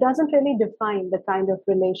 but it doesn't really define the kind of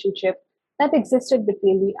relationship that existed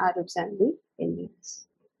between the Arabs and the Indians.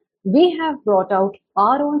 We have brought out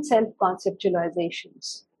our own self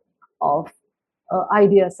conceptualizations of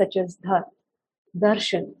ideas such as dharma,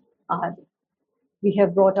 darshan, adi. We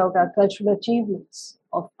have brought out our cultural achievements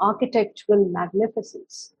of architectural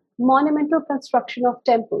magnificence, monumental construction of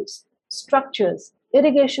temples, structures,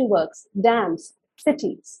 irrigation works, dams,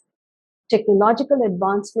 cities, technological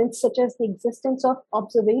advancements such as the existence of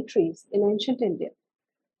observatories in ancient India,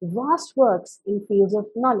 vast works in fields of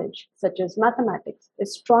knowledge such as mathematics,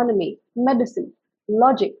 astronomy, medicine,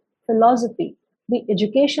 logic, philosophy, the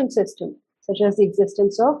education system, such as the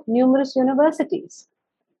existence of numerous universities.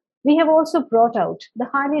 We have also brought out the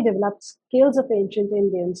highly developed skills of ancient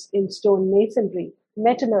Indians in stone masonry,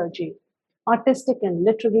 metallurgy, artistic and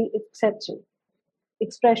literary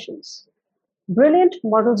expressions, brilliant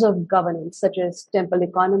models of governance such as temple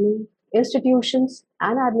economy, institutions,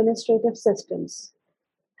 and administrative systems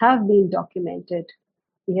have been documented.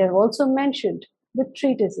 We have also mentioned the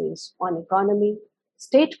treatises on economy,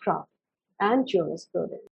 statecraft, and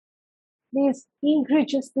jurisprudence. These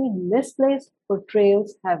egregiously misplaced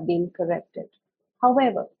portrayals have been corrected.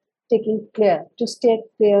 However, taking care to stay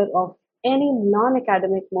clear of any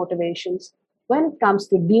non-academic motivations when it comes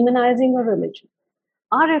to demonizing a religion,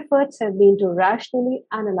 our efforts have been to rationally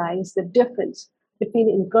analyze the difference between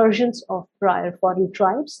incursions of prior foreign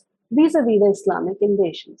tribes vis-a-vis the Islamic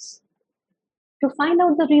invasions. To find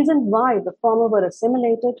out the reason why the former were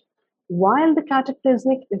assimilated, while the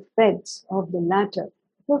cataclysmic effects of the latter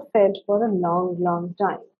were felt for a long, long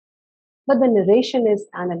time. But the narration is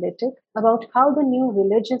analytic about how the new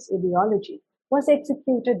religious ideology was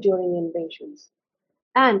executed during invasions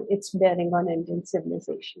and its bearing on Indian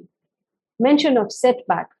civilization. Mention of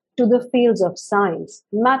setback to the fields of science,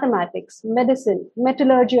 mathematics, medicine,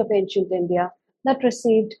 metallurgy of ancient India that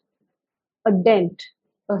received a dent,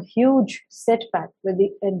 a huge setback with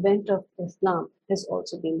the advent of Islam has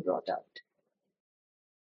also been brought out.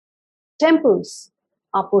 Temples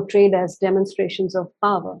are portrayed as demonstrations of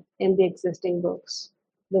power in the existing books.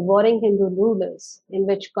 The warring Hindu rulers, in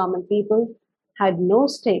which common people had no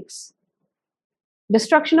stakes.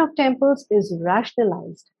 Destruction of temples is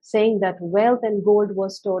rationalized, saying that wealth and gold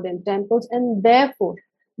was stored in temples, and therefore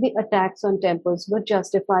the attacks on temples were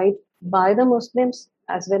justified by the Muslims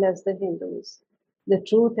as well as the Hindus. The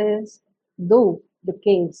truth is, though the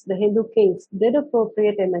Hindu kings, did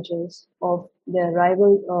appropriate images of their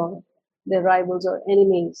rivals or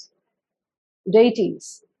enemies,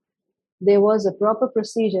 deities, there was a proper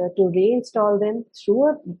procedure to reinstall them through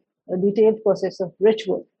a detailed process of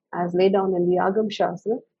ritual, as laid down in the Agam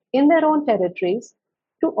Shastra, in their own territories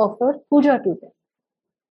to offer puja to them.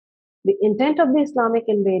 The intent of the Islamic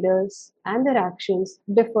invaders and their actions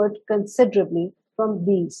differed considerably from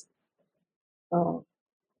these uh,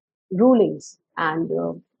 rulings and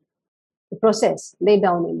the process laid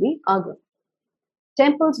down in the Agam.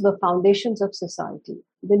 Temples were foundations of society,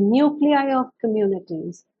 the nuclei of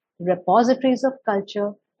communities, repositories of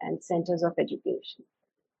culture, and centers of education.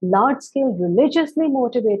 Large-scale religiously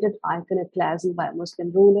motivated iconoclasm by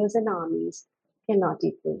Muslim rulers and armies cannot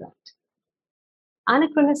equal that.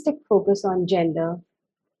 Anachronistic focus on gender,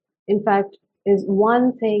 in fact, is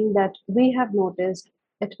one thing that we have noticed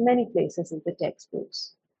at many places in the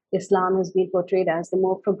textbooks. Islam has been portrayed as the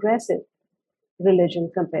more progressive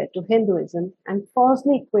religion compared to Hinduism and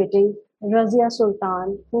falsely equating Razia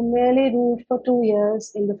Sultan, who merely ruled for 2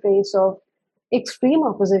 years in the face of extreme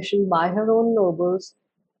opposition by her own nobles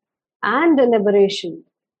and deliberation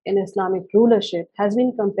in Islamic rulership, has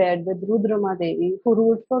been compared with Rudrama Devi, who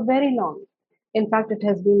ruled for very long. In fact, it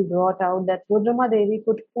has been brought out that Rudrama Devi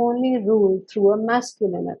could only rule through a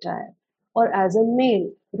masculine attire or as a male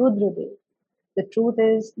Rudradev. The truth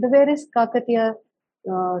is, the various Kakatiya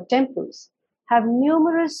temples have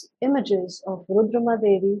numerous images of Rudrama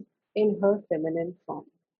Devi in her feminine form.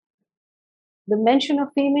 The mention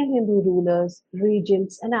of female Hindu rulers,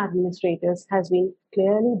 regents, and administrators has been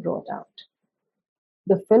clearly brought out.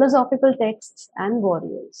 The philosophical texts and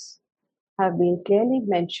warriors have been clearly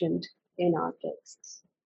mentioned in our texts.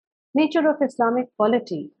 Nature of Islamic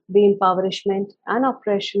polity, the impoverishment and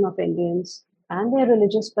oppression of Indians, and their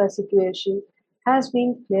religious persecution has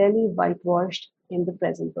been clearly whitewashed in the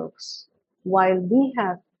present books. While we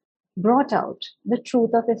have brought out the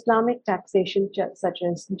truth of Islamic taxation such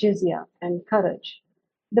as jizya and kharaj,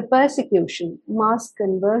 the persecution, mass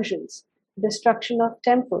conversions, destruction of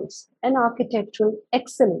temples, and architectural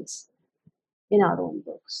excellence in our own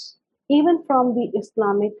books. Even from the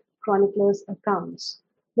Islamic chroniclers' accounts,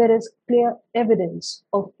 there is clear evidence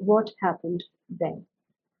of what happened then.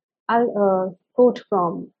 I'll quote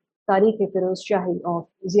from Tariq-e-Firoz Shahi of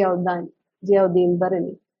Ziauddin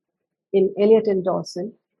Barani in Eliot and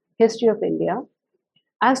Dawson, History of India,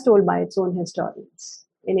 as told by its own historians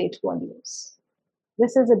in 8 volumes.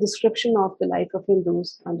 This is a description of the life of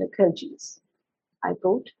Hindus under Khaljis. I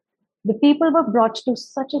quote, the people were brought to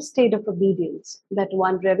such a state of obedience that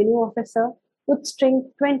one revenue officer would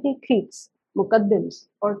string 20 khits, mukaddims,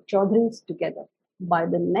 or chaudhris together by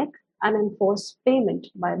the neck and enforce payment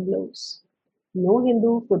by blows. No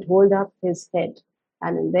Hindu could hold up his head,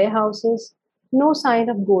 and in their houses, no sign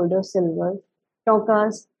of gold or silver,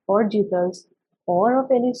 tonkas or jitals, or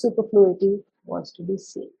of any superfluity was to be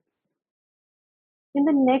seen. In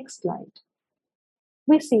the next slide,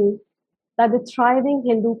 we see that the thriving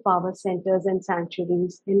Hindu power centers and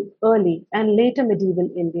sanctuaries in early and later medieval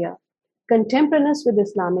India, contemporaneous with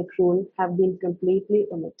Islamic rule, have been completely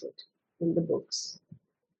omitted in the books.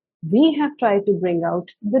 We have tried to bring out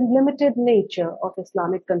the limited nature of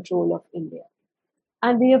Islamic control of India.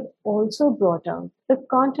 And we have also brought out the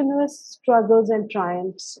continuous struggles and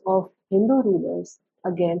triumphs of Hindu rulers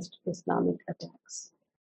against Islamic attacks.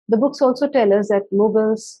 The books also tell us that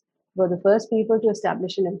Mughals were the first people to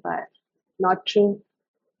establish an empire. Not true.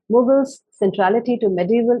 Mughals' centrality to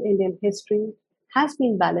medieval Indian history has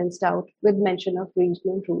been balanced out with mention of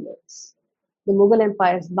regional rulers. The Mughal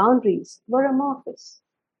Empire's boundaries were amorphous.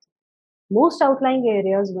 Most outlying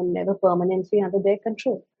areas were never permanently under their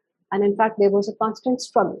control, and in fact, there was a constant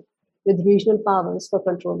struggle with regional powers for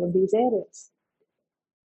control of these areas.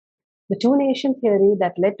 The two nation theory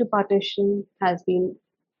that led to partition has been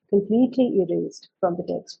completely erased from the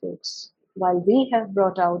textbooks, while we have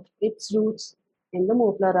brought out its roots in the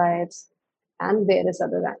Motla riots and various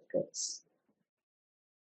other anchors.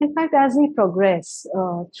 In fact, as we progress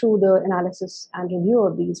through the analysis and review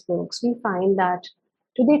of these books, we find that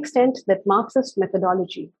to the extent that Marxist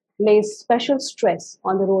methodology lays special stress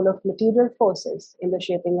on the role of material forces in the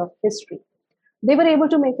shaping of history, they were able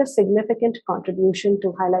to make a significant contribution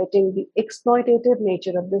to highlighting the exploitative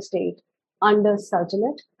nature of the state under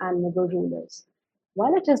Sultanate and Mughal rulers.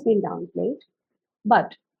 While it has been downplayed,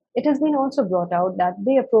 but it has been also brought out that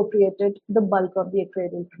they appropriated the bulk of the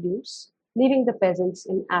agrarian produce, leaving the peasants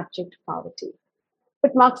in abject poverty.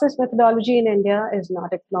 But Marxist methodology in India is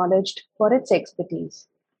not acknowledged for its expertise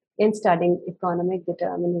in studying economic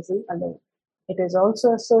determinism alone. It is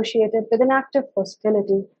also associated with an active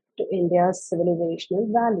hostility to India's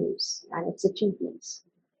civilizational values and its achievements.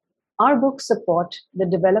 Our books support the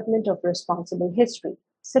development of responsible history,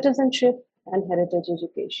 citizenship, and heritage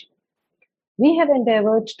education. We have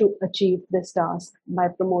endeavored to achieve this task by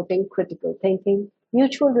promoting critical thinking,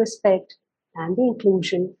 mutual respect, and the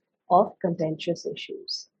inclusion of contentious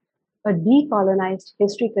issues. A decolonized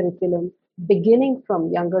history curriculum beginning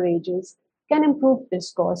from younger ages can improve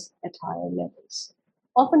discourse at higher levels.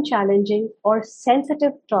 Often challenging or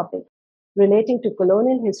sensitive topics relating to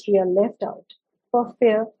colonial history are left out for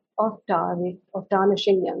fear of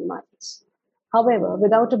tarnishing young minds. However,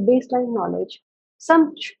 without a baseline knowledge,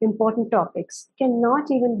 some important topics cannot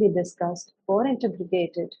even be discussed or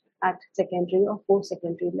interrogated at secondary or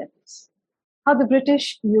post-secondary levels. How the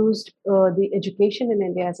British used the education in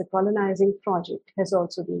India as a colonizing project has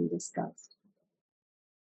also been discussed.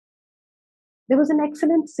 There was an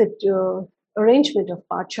excellent arrangement of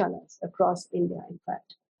pathshalas across India, in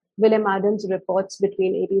fact. William Adams reports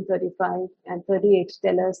between 1835 and 38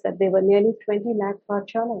 tell us that there were nearly 20 lakh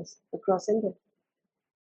pathshalas across India.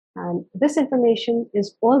 And this information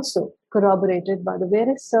is also corroborated by the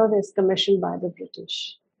various surveys commissioned by the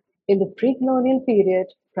British. In the pre-colonial period,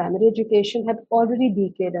 primary education had already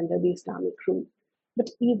decayed under the Islamic rule.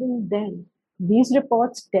 But even then, these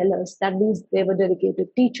reports tell us that they were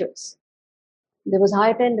dedicated teachers. There was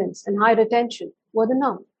high attendance and high retention were the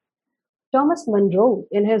norm. Thomas Munro,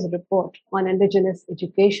 in his report on indigenous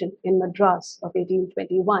education in Madras of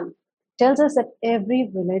 1821, tells us that every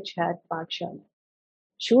village had pathshala.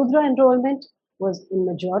 Shudra enrollment was in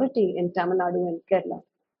majority in Tamil Nadu and Kerala.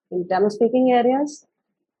 In Tamil-speaking areas,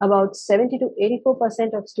 about 70 to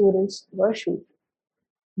 84% of students were Shudra.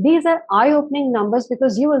 These are eye-opening numbers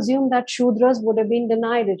because you assume that Shudras would have been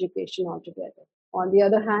denied education altogether. On the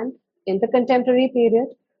other hand, in the contemporary period,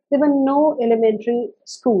 there were no elementary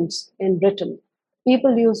schools in Britain.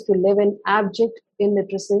 People used to live in abject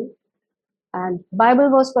illiteracy, and Bible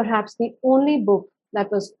was perhaps the only book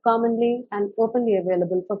that was commonly and openly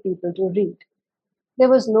available for people to read. There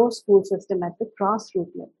was no school system at the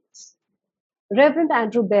grassroots levels. Reverend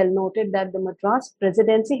Andrew Bell noted that the Madras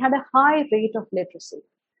presidency had a high rate of literacy.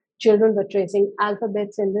 Children were tracing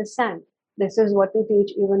alphabets in the sand. This is what we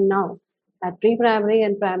teach even now at pre-primary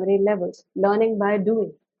and primary levels, learning by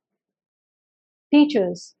doing.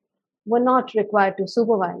 Teachers were not required to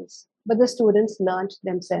supervise, but the students learned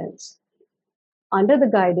themselves under the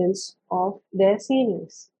guidance of their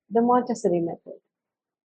seniors, the Montessori method.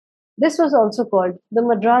 This was also called the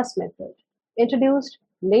Madras method, introduced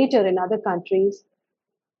later in other countries.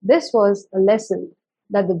 This was a lesson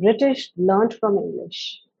that the British learned from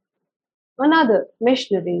English. Another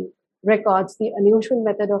missionary records the unusual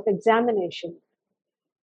method of examination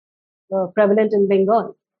prevalent in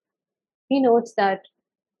Bengal. He notes that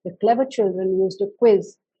the clever children used to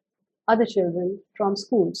quiz other children from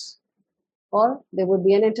schools, or there would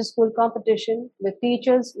be an inter-school competition with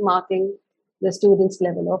teachers marking the students'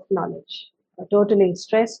 level of knowledge. A totally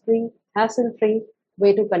stress-free, hassle-free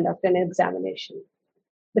way to conduct an examination.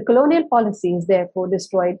 The colonial policies therefore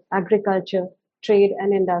destroyed agriculture, trade,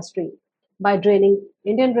 and industry by draining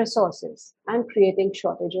Indian resources and creating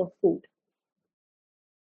shortage of food.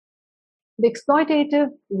 The exploitative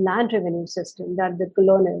land revenue system that the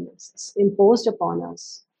colonialists imposed upon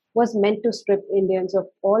us was meant to strip Indians of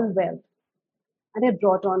all wealth, and it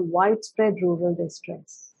brought on widespread rural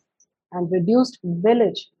distress and reduced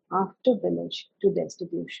village after village to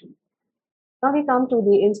destitution. Now we come to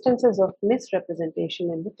the instances of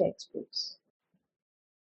misrepresentation in the textbooks.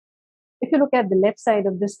 If you look at the left side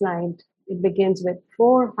of this slide, it begins with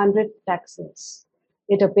 400 taxes.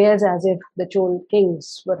 It appears as if the Chol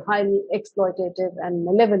kings were highly exploitative and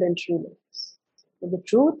malevolent rulers. But the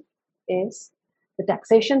truth is, the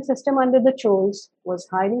taxation system under the Chols was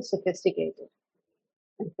highly sophisticated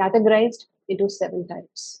and categorized into 7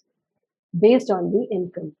 types based on the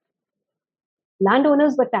income.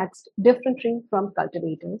 Landowners were taxed differently from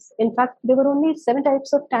cultivators. In fact, there were only 7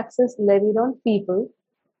 types of taxes levied on people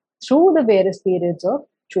through the various periods of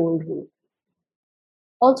Chol rule.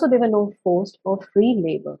 Also, there were no forced or free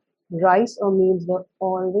labor. Rice or meals were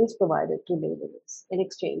always provided to laborers in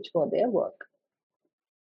exchange for their work.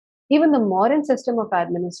 Even the modern system of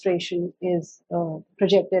administration is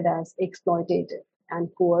projected as exploitative and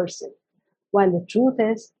coercive, while the truth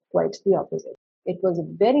is quite the opposite. It was a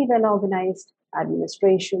very well organized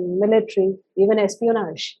administration, military, even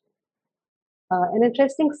espionage. An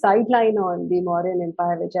interesting sideline on the Mauryan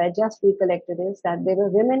Empire, which I just recollected, is that there were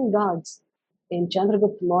women guards in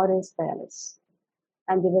Chandragupta Maurya's palace,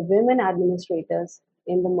 and there were women administrators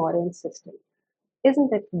in the Mauryan system.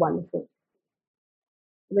 Isn't it wonderful?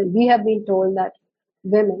 Well, we have been told that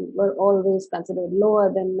women were always considered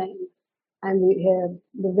lower than men, and we hear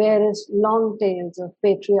the various long tales of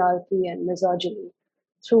patriarchy and misogyny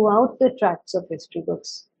throughout the tracts of history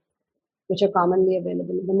books, which are commonly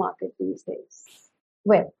available in the market these days.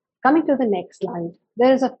 Well, coming to the next slide,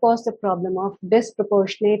 there is of course the problem of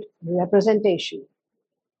disproportionate representation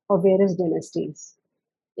of various dynasties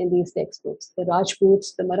in these textbooks. The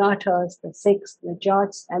Rajputs, the Marathas, the Sikhs, the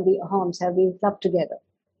Jats, and the Ahoms have been clubbed together.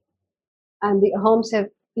 And the Ahoms have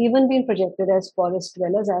even been projected as forest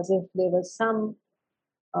dwellers, as if they were some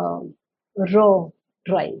raw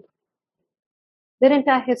tribe. Their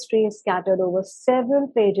entire history is scattered over several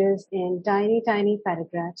pages in tiny, tiny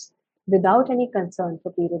paragraphs without any concern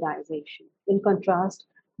for periodization. In contrast,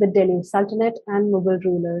 the Delhi Sultanate and Mughal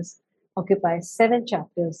rulers occupy 7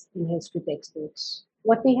 chapters in history textbooks.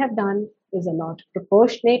 What we have done is a not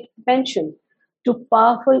proportionate mention to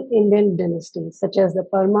powerful Indian dynasties such as the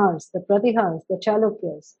Parmars, the Pratihars, the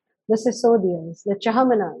Chalukyas, the Sisodias, the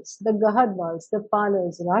Chahamanas, the Gahadwals, the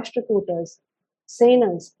Palas, Rashtrakutas,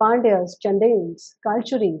 Senas, Pandyas, Chandels,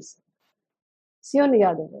 Kalchuris,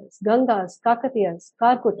 Sion-Yadavas, Gangas, Kakatiyas,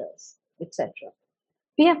 Karkutas, etc.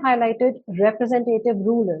 We have highlighted representative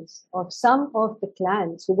rulers of some of the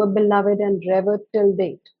clans who were beloved and revered till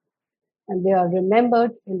date, and they are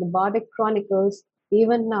remembered in the Bardic chronicles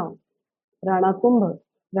even now. Rana Kumbha,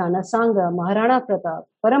 Rana Sanga, Maharana Pratap,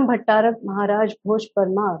 Param Bhattarak Maharaj Bhoj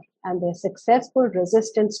Parmar, and their successful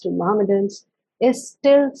resistance to Mohammedans is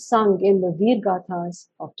still sung in the Veer Gathas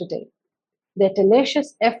of today. Their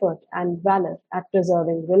tenacious effort and valor at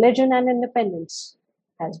preserving religion and independence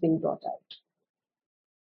has been brought out.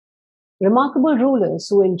 Remarkable rulers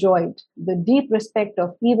who enjoyed the deep respect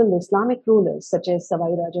of evil Islamic rulers such as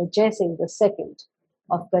Savai Raja Jai Singh II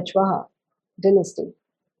of Kachwaha dynasty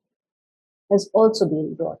has also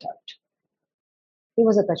been brought out. He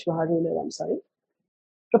was a Kachwaha ruler, I'm sorry.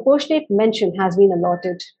 Proportionate mention has been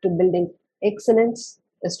allotted to building excellence,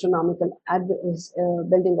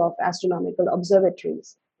 building of astronomical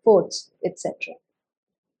observatories, forts, etc.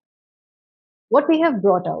 What we have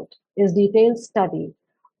brought out is detailed study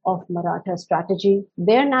of Maratha strategy,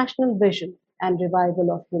 their national vision, and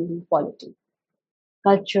revival of Hindu polity,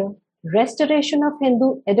 culture, restoration of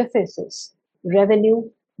Hindu edifices, revenue,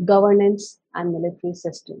 governance, and military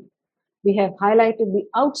system. We have highlighted the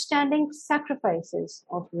outstanding sacrifices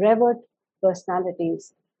of revered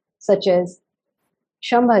personalities such as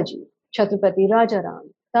Shambhaji, Chhatrapati Rajaram,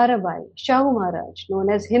 Tarabai, Shahu Maharaj,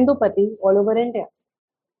 known as Hindupati all over India,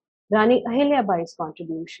 Rani Ahilyabai's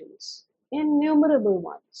contributions, innumerable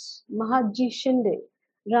ones, Mahatji Shinde,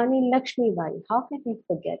 Rani Lakshmi Bai, how can we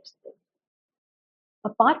forget them?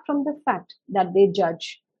 Apart from the fact that they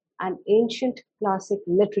judge an ancient classic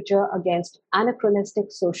literature against anachronistic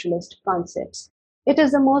socialist concepts, it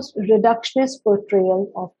is the most reductionist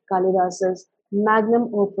portrayal of Kalidas's magnum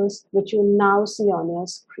opus which you now see on your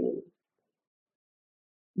screen.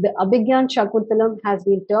 The Abhigyan Shakuntalam has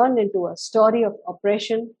been turned into a story of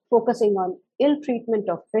oppression focusing on ill treatment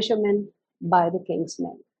of fishermen by the king's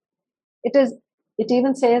men. It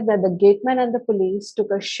even says that the gateman and the police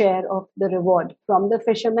took a share of the reward from the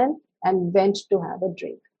fishermen and went to have a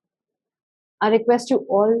drink. I request you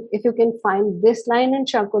all, if you can find this line in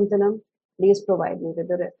Shakuntalam, please provide me with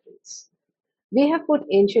the reference. We have put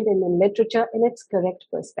ancient Indian literature in its correct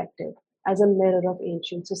perspective as a mirror of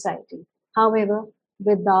ancient society, however,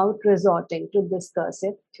 without resorting to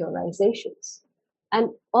discursive theorizations, and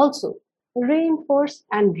also reinforce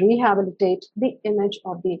and rehabilitate the image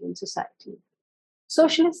of the Indian society.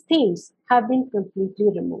 Socialist themes have been completely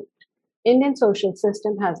removed. Indian social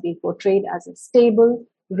system has been portrayed as a stable,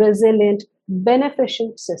 resilient,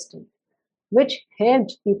 beneficent system, which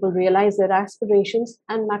helped people realize their aspirations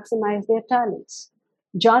and maximize their talents.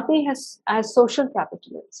 Jati has as social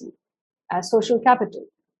capitalism, as social capital.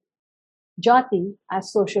 Jati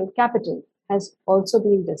as social capital has also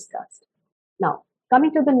been discussed. Now,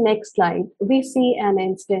 coming to the next slide, we see an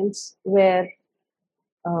instance where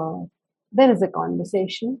uh, there is a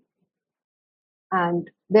conversation and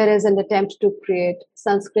there is an attempt to create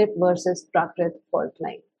Sanskrit versus Prakrit fault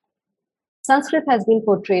line. Sanskrit has been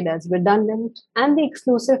portrayed as redundant and the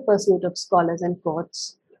exclusive pursuit of scholars and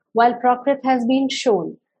courts, while Prakrit has been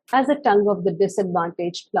shown as the tongue of the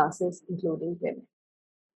disadvantaged classes, including women.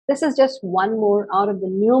 This is just one more out of the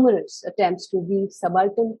numerous attempts to weave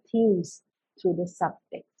subaltern themes through the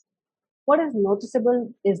subtext. What is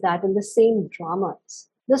noticeable is that in the same dramas,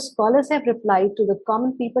 the scholars have replied to the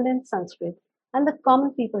common people in Sanskrit and the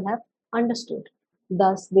common people have understood.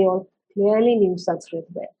 Thus, they all clearly knew Sanskrit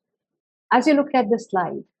well. As you look at the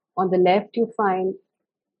slide, on the left you find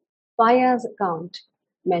Paya's account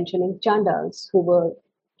mentioning Chandals who were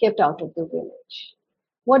kept out of the village.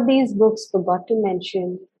 What these books forgot to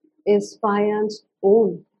mention is Payan's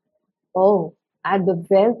own awe at the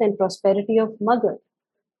wealth and prosperity of Magadh,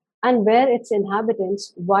 and where its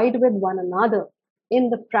inhabitants vied with one another in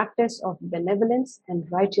the practice of benevolence and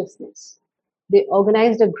righteousness. They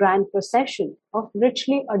organized a grand procession of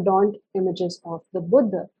richly adorned images of the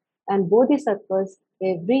Buddha and Bodhisattvas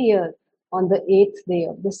every year on the 8th day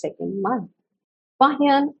of the second month.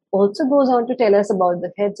 Pahyan also goes on to tell us about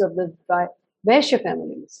the heads of the Vaishya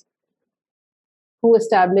families who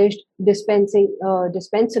established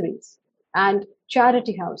dispensaries and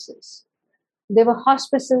charity houses. There were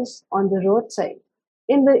hospices on the roadside.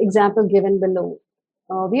 In the example given below,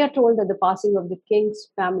 we are told that the passing of the king's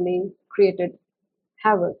family created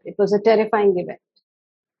havoc. It was a terrifying event.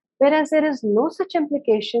 Whereas there is no such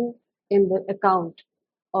implication in the account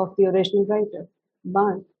of the original writer,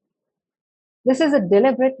 Ban. This is a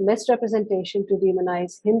deliberate misrepresentation to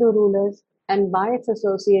demonize Hindu rulers and by its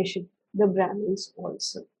association, the Brahmins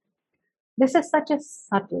also. This is such a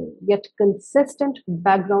subtle yet consistent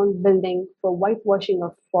background building for whitewashing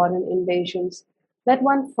of foreign invasions that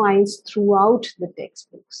one finds throughout the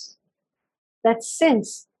textbooks. That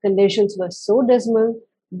since conditions were so dismal,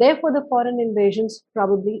 therefore the foreign invasions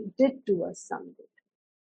probably did to us some good.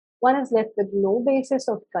 One is left with no basis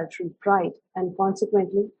of cultural pride and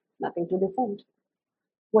consequently nothing to defend.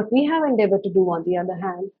 What we have endeavored to do, on the other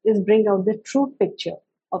hand, is bring out the true picture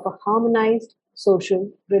of a harmonized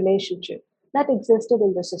social relationship that existed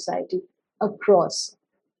in the society across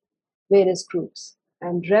various groups,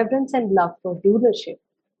 and reverence and love for rulership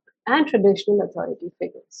and traditional authority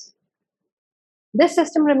figures. This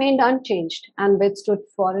system remained unchanged and withstood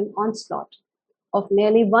foreign onslaught of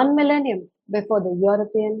nearly 1 millennium before the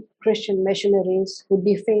European Christian missionaries who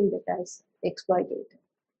defamed it as exploitative.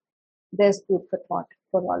 There's food for thought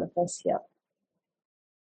for all of us here.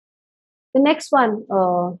 The next one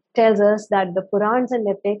tells us that the Purans and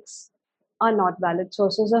epics are not valid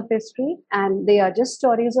sources of history and they are just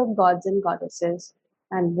stories of gods and goddesses,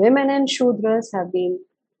 and women and Shudras have been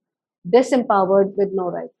disempowered with no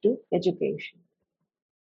right to education.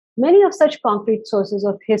 Many of such concrete sources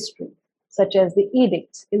of history, such as the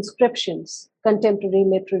edicts, inscriptions, contemporary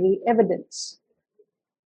literary evidence,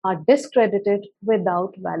 are discredited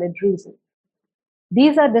without valid reason.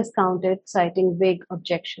 These are discounted, citing vague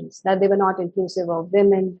objections that they were not inclusive of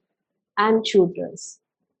women and Shudras.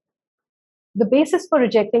 The basis for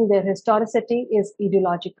rejecting their historicity is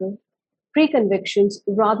ideological pre-convictions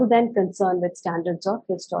rather than concern with standards of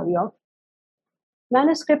historiography.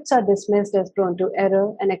 Manuscripts are dismissed as prone to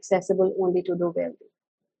error and accessible only to the wealthy.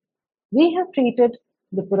 We have treated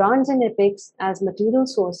the Purans and epics as material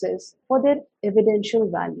sources for their evidential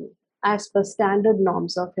value as per standard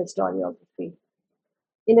norms of historiography.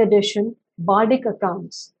 In addition, bardic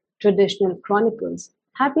accounts, traditional chronicles,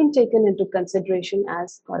 have been taken into consideration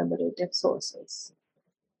as corroborative sources.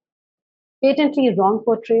 Patently wrong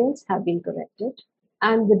portrayals have been corrected,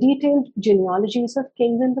 and the detailed genealogies of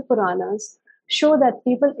kings in the Puranas show that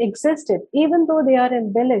people existed even though they are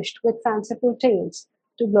embellished with fanciful tales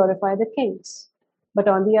to glorify the kings. But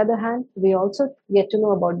on the other hand, we also get to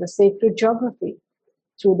know about the sacred geography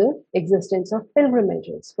through the existence of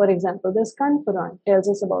pilgrimages. For example, the Skand Puran tells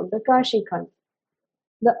us about the Kashi Khand,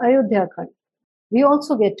 the Ayodhya Khand. We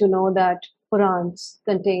also get to know that Purans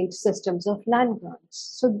contained systems of land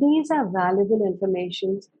grants. So these are valuable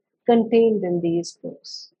information contained in these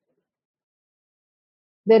books.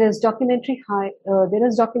 There is documentary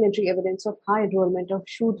evidence of high enrollment of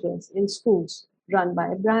Shudras in schools run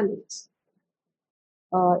by Brahmins.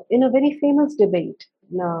 In a very famous debate,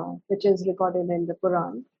 which is recorded in the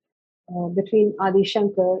Puran, between Adi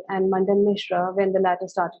Shankar and Mandan Mishra, when the latter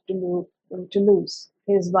started to lose,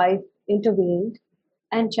 his wife intervened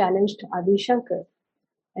and challenged Adi Shankar.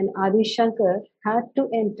 And Adi Shankar had to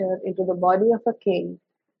enter into the body of a king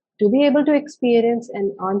to be able to experience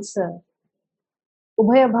and answer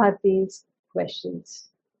Ubhaya Bharati's questions.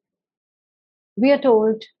 We are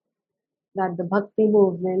told that the Bhakti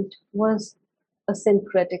movement was a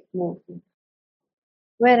syncretic movement.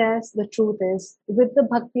 Whereas the truth is, with the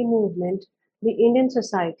Bhakti movement, the Indian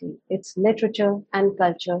society, its literature and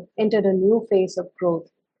culture entered a new phase of growth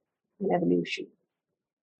and evolution.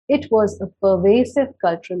 It was a pervasive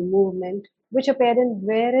cultural movement which appeared in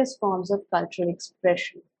various forms of cultural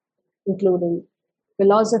expression, including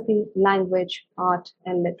philosophy, language, art,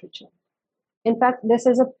 and literature. In fact, this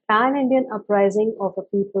is a pan-Indian uprising of a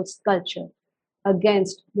people's culture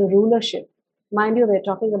against the rulership. Mind you, we're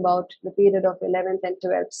talking about the period of 11th and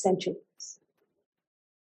 12th centuries.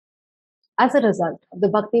 As a result of the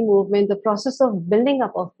Bhakti movement, the process of building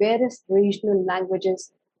up of various regional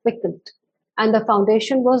languages quickened, and the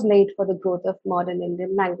foundation was laid for the growth of modern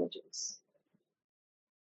Indian languages.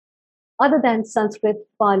 Other than Sanskrit,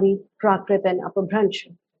 Pali, Prakrit, and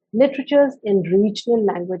Apabhransha, literatures in regional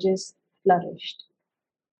languages flourished.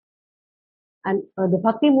 And the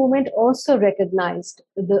Bhakti movement also recognized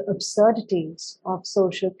the absurdities of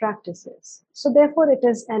social practices. So, therefore, it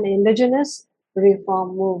is an indigenous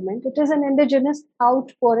reform movement. It is an indigenous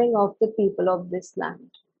outpouring of the people of this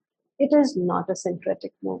land. It is not a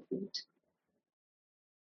syncretic movement.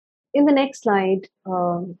 In the next slide,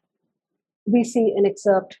 we see an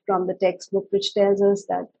excerpt from the textbook which tells us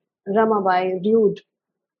that Ramabai ruled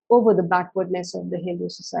over the backwardness of the Hindu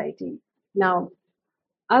society. Now,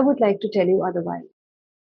 I would like to tell you otherwise.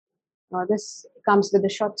 This comes with a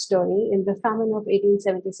short story. In the famine of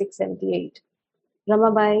 1876-78,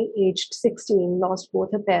 Ramabai, aged 16, lost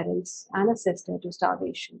both her parents and a sister to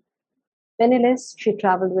starvation. Penniless, she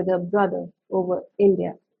traveled with her brother over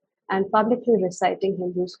India and publicly reciting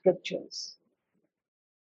Hindu scriptures.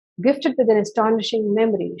 Gifted with an astonishing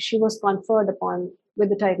memory, she was conferred upon with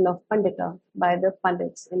the title of Pandita by the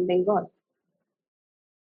Pandits in Bengal.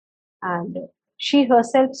 And she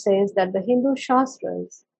herself says that the Hindu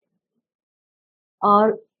Shastras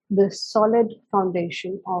are the solid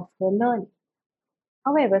foundation of her learning.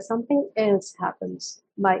 However, something else happens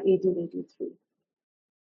by 1883.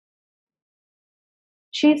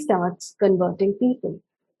 She starts converting people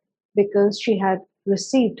because she had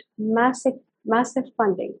received massive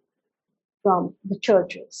funding from the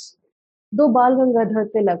churches. Though Bal Gangadhar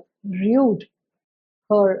Tilak rued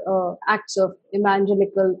her acts of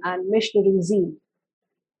evangelical and missionary zeal,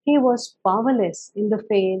 he was powerless in the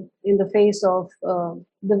face of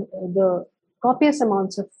the copious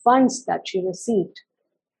amounts of funds that she received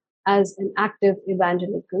as an active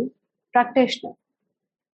evangelical practitioner.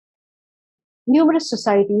 Numerous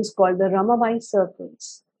societies called the Ramabai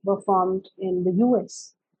circles were formed in the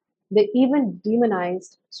US. They even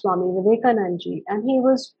demonized Swami Vivekananda, and he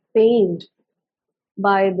was pained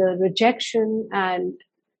by the rejection and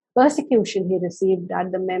persecution he received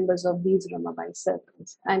at the members of these Ramabai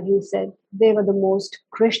circles. And he said they were the most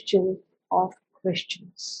Christian of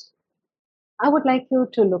Christians. I would like you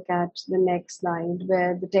to look at the next slide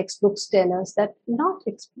where the textbooks tell us that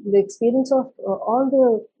the experience of all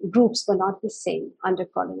the groups were not the same under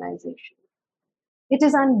colonization. It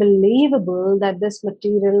is unbelievable that this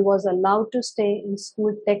material was allowed to stay in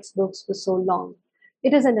school textbooks for so long.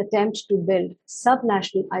 It is an attempt to build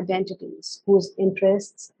subnational identities whose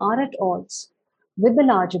interests are at odds with the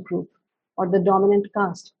larger group or the dominant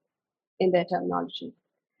caste in their terminology.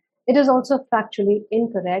 It is also factually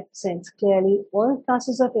incorrect since clearly all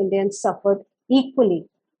classes of Indians suffered equally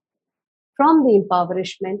from the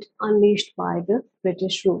impoverishment unleashed by the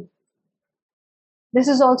British rule. This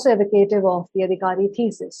is also evocative of the Adhikari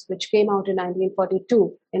thesis, which came out in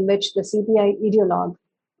 1942, in which the CPI ideologue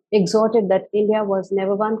exhorted that India was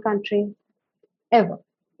never one country, ever.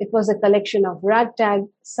 It was a collection of ragtag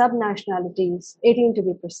subnationalities, 18 to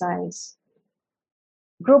be precise,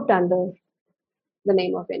 grouped under the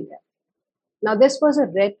name of India. Now, this was a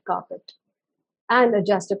red carpet and a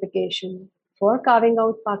justification for carving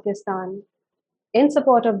out Pakistan in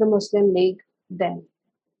support of the Muslim League then.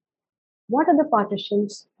 What other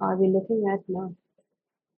partitions are we looking at now?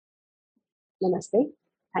 Namaste.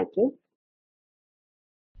 Thank you.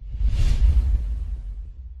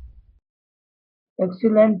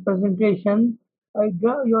 Excellent presentation. I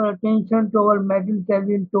draw your attention to our medal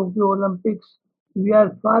tally in Tokyo Olympics. We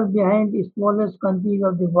are far behind the smallest countries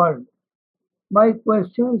of the world. My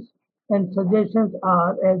questions and suggestions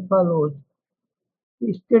are as follows.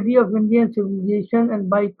 The study of Indian civilization and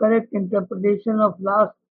by correct interpretation of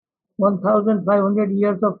last 1,500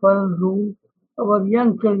 years of foreign rule, our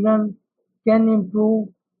young children can improve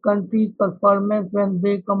country's performance when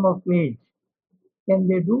they come of age. Can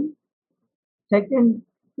they do? Second,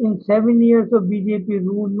 in 7 years of BJP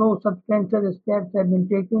rule, no substantial steps have been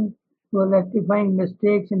taken to rectifying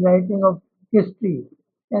mistakes in writing of history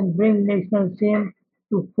and bring national shame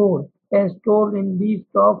to fore, as told in these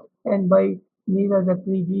talks and by Neeraj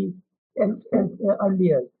Akriji and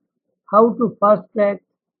earlier. How to fast track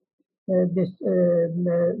this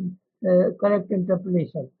correct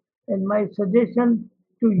interpretation. And my suggestion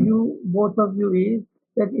to you, both of you, is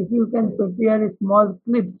that if you can prepare a small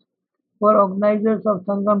clips for organizers of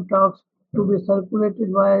Sangam talks to be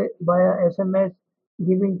circulated via SMS,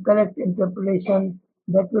 giving correct interpretation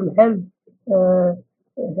that will help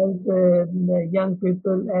young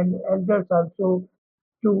people and elders also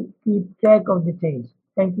to keep track of the things.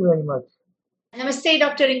 Thank you very much. Namaste,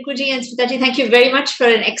 Dr. Rinkuji and Smitaji. Thank you very much for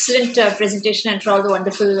an excellent presentation and for all the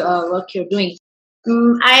wonderful work you're doing.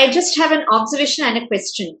 I just have an observation and a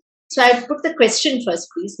question. So I'll put the question first,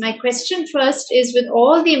 please. My question first is, with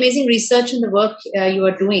all the amazing research and the work you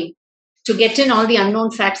are doing to get in all the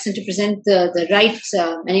unknown facts and to present the right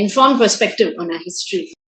and informed perspective on our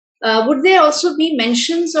history, would there also be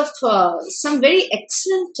mentions of some very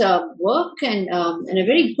excellent work and a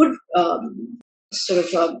very good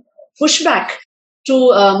pushback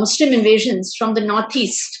to Muslim invasions from the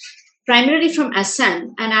northeast, primarily from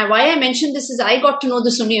Assam? And why I mentioned this is I got to know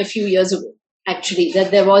this only a few years ago, actually,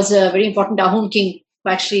 that there was a very important Ahom king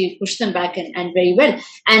who actually pushed them back and very well.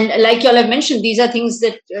 And like you all have mentioned, these are things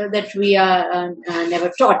that we are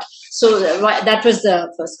never taught. So that was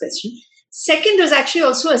the first question. Second was actually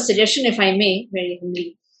also a suggestion, if I may, very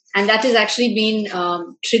humbly, and that has actually been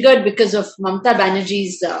triggered because of Mamata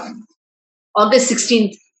Banerjee's August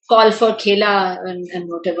 16th call for Khela and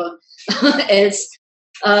whatever else.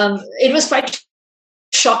 It was quite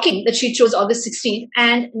shocking that she chose August 16th,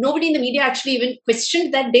 and nobody in the media actually even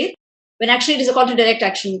questioned that date, when actually it is a call to direct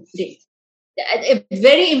action day. A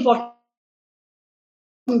very important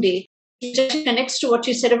day, which connects to what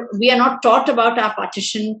you said. We are not taught about our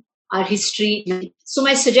partition, our history. So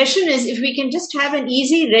my suggestion is, if we can just have an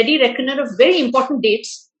easy, ready reckoner of very important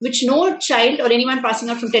dates, which no child or anyone passing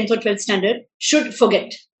out from 10th or 12th standard should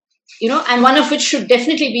forget, and one of which should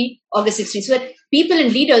definitely be August 16th, so that people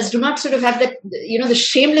and leaders do not sort of have that,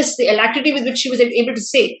 the alacrity with which she was able to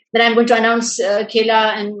say that I'm going to announce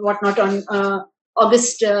Khela and whatnot on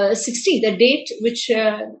August 16th, the date which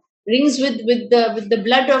rings with the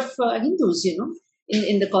blood of Hindus,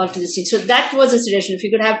 in the call to the state. So that was a suggestion. If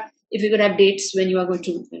you could have dates when you are going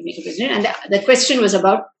to make a president, and the question was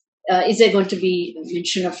about is there going to be a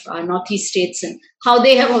mention of Northeast states and how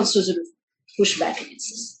they have also sort of pushed back against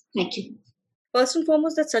this. Thank you. First and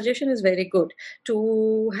foremost, that suggestion is very good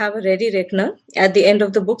to have a ready reckoner at the end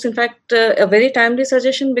of the books. In fact, a very timely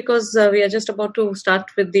suggestion because we are just about to start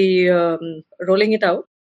with the rolling it out.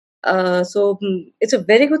 So it's a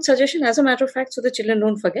very good suggestion, as a matter of fact, so the children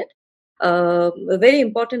don't forget. Very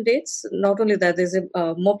important dates. Not only that, there's a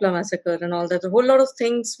Mopla massacre and all that. A whole lot of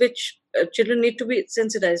things which children need to be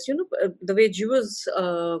sensitized. The way Jews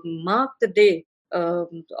mark the day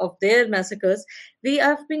of their massacres, we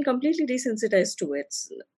have been completely desensitized to it.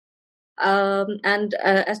 And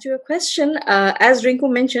as to your question, as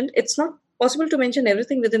Rinku mentioned, it's not possible to mention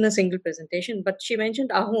everything within a single presentation, but she mentioned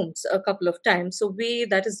Ahoms a couple of times. So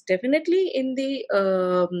that is definitely in the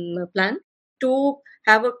plan to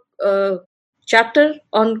have a chapter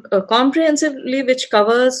on comprehensively which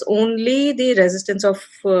covers only the resistance of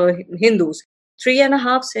Hindus.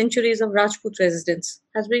 3.5 centuries of Rajput resistance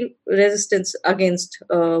against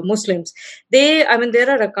Muslims. There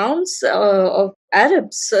are accounts of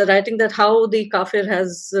Arabs writing that how the kafir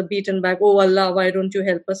has beaten back, oh Allah, why don't you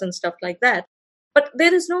help us and stuff like that. But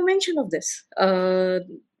there is no mention of this.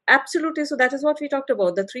 Absolutely. So that is what we talked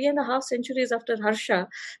about. The 3.5 centuries after Harsha,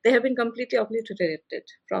 they have been completely obliterated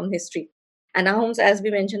from history. And Ahoms, as we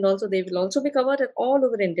mentioned also, they will also be covered all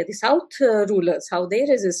over India. The South rulers, how they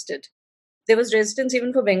resisted. There was resistance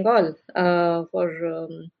even for Bengal.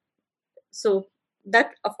 So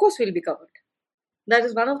that, of course, will be covered. That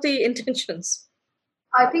is one of the intentions.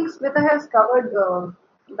 I think Smita has covered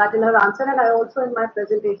that in her answer, and I also in my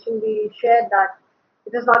presentation we shared that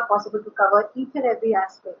it is not possible to cover each and every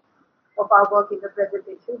aspect of our work in the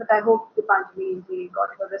presentation, but I hope Dipanjali ji got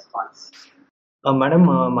her response. Madam,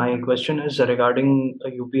 my question is regarding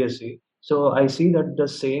UPSC. So I see that the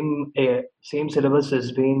same syllabus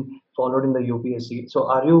is being followed in the UPSC. So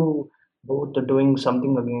are you both doing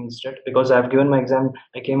something against it? Because I've given my exam,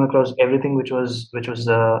 I came across everything which was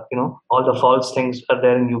all the false things are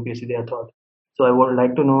there in UPSC. They are taught. So I would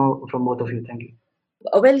like to know from both of you. Thank you.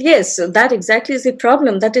 Well, yes, that exactly is the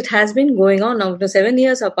problem, that it has been going on now. 7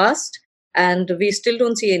 years are passed, and we still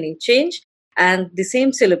don't see any change. And the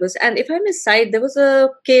same syllabus. And if I may cite, there was a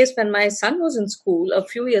case when my son was in school a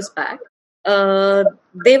few years back.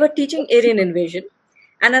 They were teaching Aryan invasion.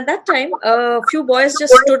 And at that time, a few boys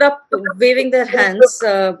just stood up waving their hands,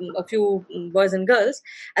 a few boys and girls,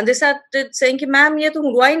 and they started saying, "Ma'am, ये तो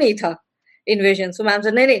हुआ ही नहीं था invasion." So ma'am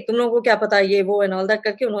said, नहीं, तुम लोगों को क्या पता ये वो and all that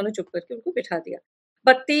करके उन्होंने चुप करके उनको बिठा दिया.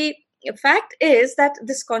 But the fact is that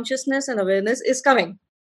this consciousness and awareness is coming.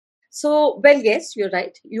 So, well, yes, you're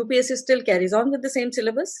right. UPSC still carries on with the same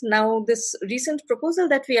syllabus. Now, this recent proposal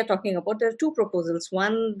that we are talking about, there are two proposals.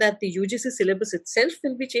 One, that the UGC syllabus itself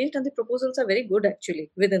will be changed, and the proposals are very good actually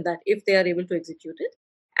within that, if they are able to execute it.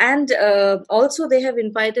 And also, they have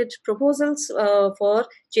invited proposals for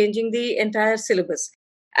changing the entire syllabus.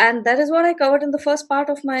 And that is what I covered in the first part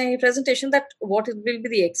of my presentation, that what it will be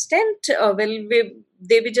the extent,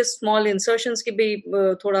 they be just small insertions ki bhi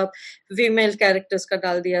thoda female characters ka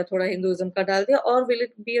dal diya, thoda Hinduism ka dal diya, or will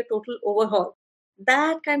it be a total overhaul?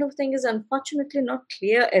 That kind of thing is unfortunately not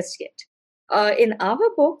clear as yet. In our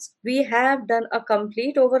books, we have done a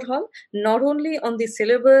complete overhaul, not only on the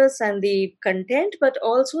syllabus and the content, but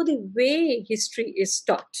also the way history is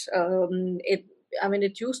taught.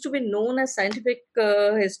 It used to be known as scientific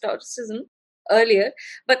historicism earlier,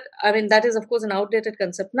 but that is of course an outdated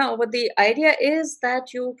concept now. But the idea is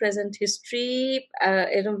that you present history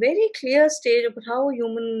in a very clear stage about how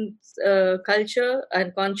human culture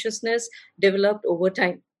and consciousness developed over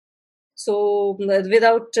time. So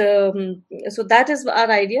so that is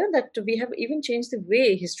our idea, that we have even changed the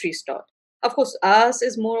way history is taught. Of course, ours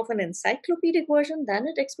is more of an encyclopedic version than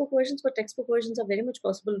a textbook versions, but textbook versions are very much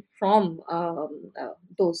possible from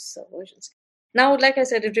those versions. Now, like I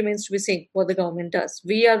said, it remains to be seen what the government does.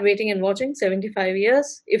 We are waiting and watching 75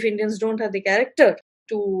 years. If Indians don't have the character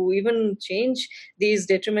to even change these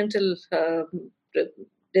detrimental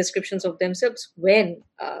descriptions of themselves,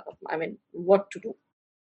 what to do?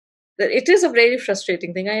 It is a very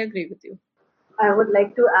frustrating thing. I agree with you. I would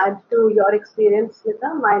like to add to your experience,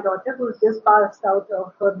 Smita. My daughter, who's just passed out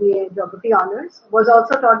of her BA Geography Honours, was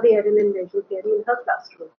also taught the Aryan invasion theory in her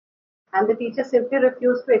classroom. And the teacher simply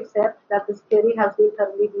refused to accept that this theory has been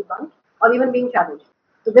thoroughly debunked or even being challenged.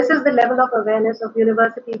 So this is the level of awareness of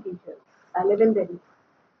university teachers. I live in Delhi.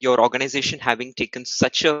 Your organization having taken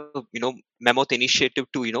such a mammoth initiative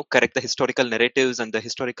to correct the historical narratives and the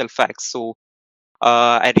historical facts. So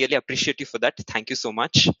I really appreciate you for that. Thank you so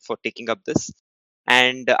much for taking up this.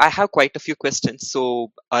 And I have quite a few questions.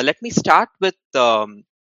 So let me start with the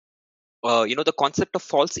concept of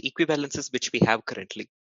false equivalences which we have currently,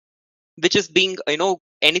 which is being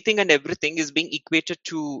anything and everything is being equated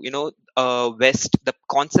to West. The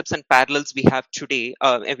concepts and parallels we have today,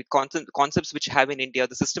 every concepts which have in India,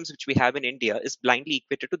 the systems which we have in India is blindly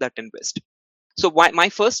equated to that in West. So my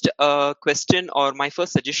first question or my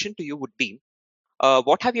first suggestion to you would be,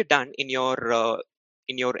 what have you done in your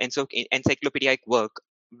encyclopedic work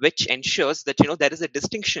which ensures that there is a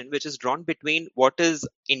distinction which is drawn between what is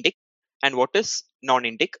Indic and what is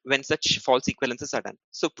non-Indic when such false equivalences are done?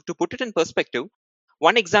 So to put it in perspective,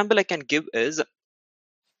 one example I can give is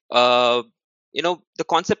the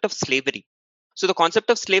concept of slavery. So the concept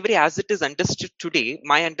of slavery as it is understood today,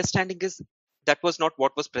 my understanding is that was not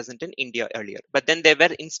what was present in India earlier. But then there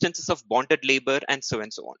were instances of bonded labor and so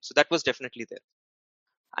on. So that was definitely there.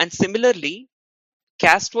 And similarly,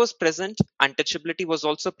 caste was present, untouchability was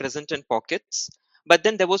also present in pockets, but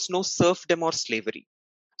then there was no serfdom or slavery.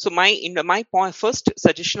 So my first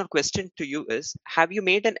suggestion or question to you is, have you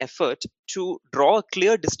made an effort to draw a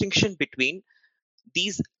clear distinction between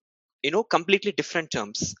these completely different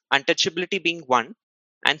terms, untouchability being one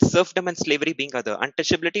and serfdom and slavery being other?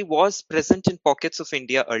 Untouchability was present in pockets of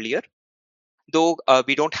India earlier, though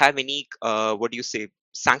we don't have any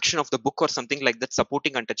sanction of the book or something like that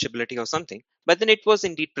supporting untouchability or something, but then it was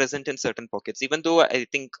indeed present in certain pockets. Even though I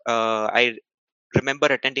think I remember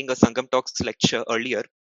attending a Sangam Talks lecture earlier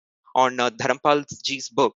on Dharampal ji's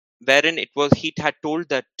book, wherein he had told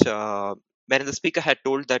that wherein the speaker had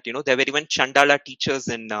told that there were even Chandala teachers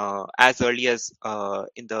in as early as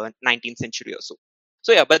in the 19th century or so.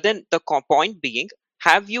 So yeah, but then the point being,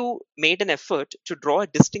 have you made an effort to draw a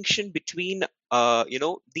distinction between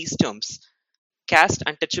these terms? Caste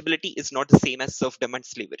untouchability is not the same as serfdom and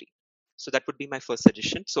slavery. So that would be my first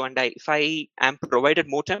suggestion. So, and if I am provided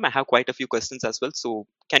more time, I have quite a few questions as well. So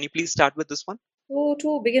can you please start with this one? So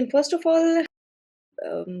to begin, first of all,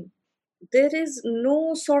 there is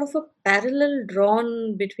no sort of a parallel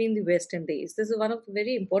drawn between the West and the East. This is one of the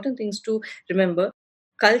very important things to remember.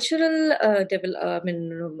 Cultural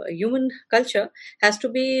human culture has to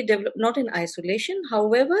be developed not in isolation.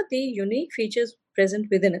 However, the unique features present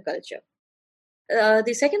within a culture.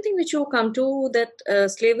 The second thing which you come to, that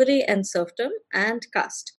slavery and serfdom and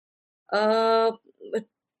caste.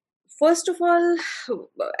 First of all,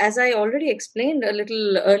 as I already explained a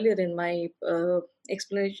little earlier in my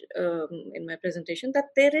explanation in my presentation, that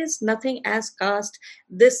there is nothing as caste.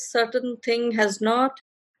 This certain thing has not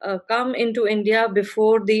come into India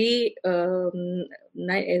before the 18th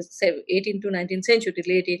to 19th century,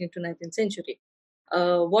 late 18th to 19th century.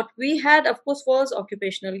 What we had, of course, was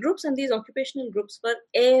occupational groups, and these occupational groups were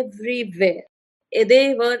everywhere.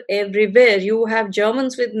 They were everywhere. You have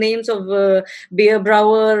Germans with names of beer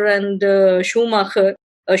brewer and Schumacher,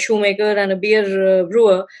 a shoemaker and a beer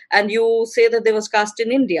brewer, and you say that there was caste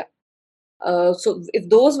in India. So if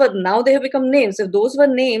those were, now they have become names. If those were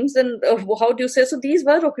names, then how do you say? So these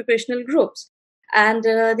were occupational groups. And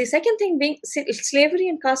the second thing being, slavery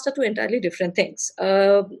and caste are two entirely different things.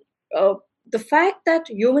 The fact that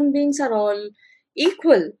human beings are all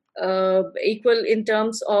equal, equal in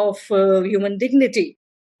terms of human dignity,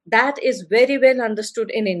 that is very well understood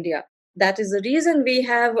in India. That is the reason we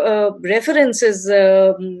have references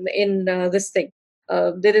in this thing.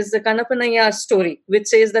 There is the Kanapanaya story, which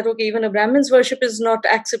says that, okay, even a Brahmin's worship is not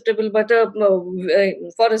acceptable, but a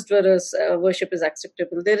forest dweller's worship is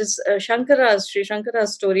acceptable. There is Sri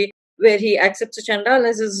Shankara's story, where he accepts a Chandal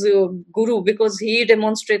as his guru because he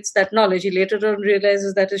demonstrates that knowledge. He later on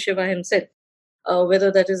realizes that is Shiva himself.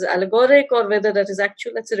 Whether that is allegoric or whether that is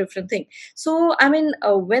actual, that's a different thing. So, I mean,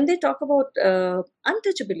 when they talk about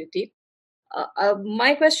untouchability,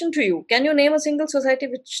 my question to you, can you name a single society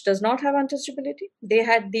which does not have untouchability? They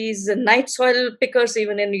had these night soil pickers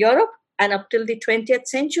even in Europe, and up till the 20th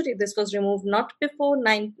century, this was removed, not before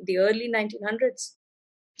the early 1900s.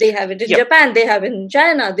 They have it in Japan, they have it in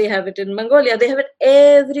China, they have it in Mongolia, they have it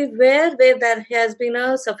everywhere where there has been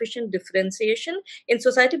a sufficient differentiation in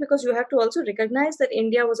society, because you have to also recognize that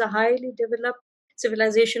India was a highly developed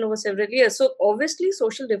civilization over several years. So obviously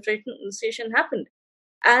social differentiation happened.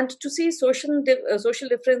 And to see social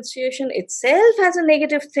differentiation itself as a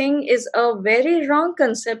negative thing is a very wrong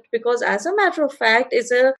concept, because as a matter of fact, it's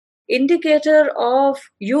an indicator of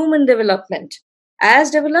human development.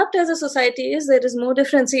 As developed as a society is, there is more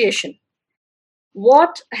differentiation.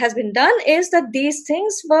 What has been done is that these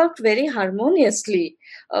things worked very harmoniously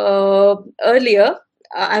earlier,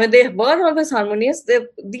 I mean, they were always harmonious.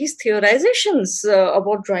 These theorizations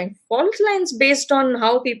about drawing fault lines based on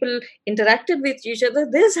how people interacted with each other,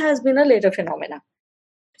 this has been a later phenomena.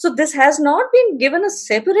 So this has not been given a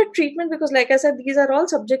separate treatment because, like I said, these are all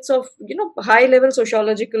subjects of, high level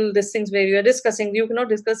sociological things where you are discussing. You cannot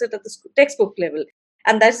discuss it at the textbook level.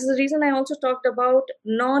 And that is the reason I also talked about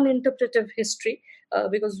non-interpretive history,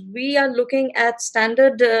 because we are looking at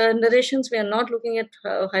standard narrations. We are not looking at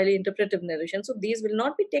highly interpretive narrations. So these will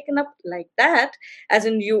not be taken up like that. As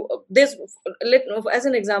in, as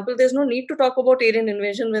an example, there's no need to talk about Aryan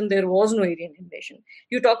invasion when there was no Aryan invasion.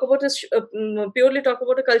 You talk about purely talk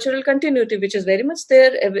about a cultural continuity, which is very much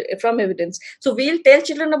there from evidence. So we'll tell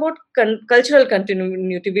children about cultural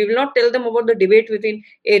continuity. We will not tell them about the debate between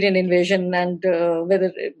Aryan invasion and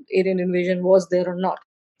whether Aryan invasion was there or not.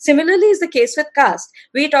 Similarly is the case with caste.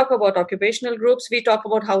 We talk about occupational groups, we talk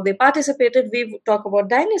about how they participated, we talk about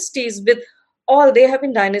dynasties. With all, they have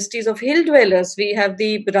been dynasties of hill dwellers. We have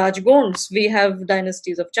the Rajgonds, we have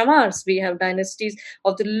dynasties of Chamars, we have dynasties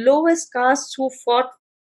of the lowest castes who fought,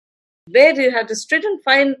 where they had a strident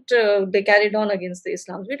fight they carried on against the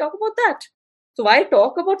Islams. We talk about that. So why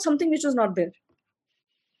talk about something which was not there?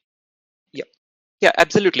 Yeah,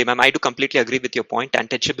 absolutely, ma'am. I do completely agree with your point.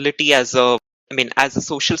 Untouchability as a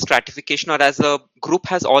social stratification or as a group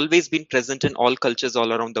has always been present in all cultures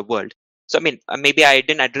all around the world. So, maybe I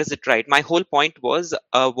didn't address it right. My whole point was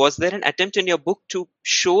there an attempt in your book to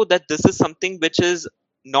show that this is something which is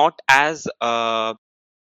not as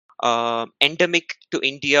endemic to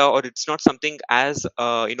India, or it's not something as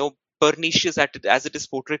pernicious as it is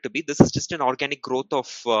portrayed to be? This is just an organic growth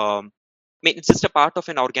of it's just a part of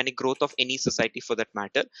an organic growth of any society for that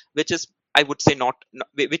matter, which is, I would say,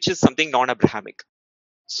 which is something non-Abrahamic.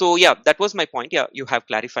 So yeah, that was my point. Yeah, you have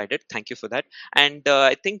clarified it. Thank you for that. And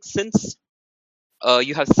I think since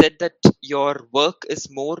you have said that your work is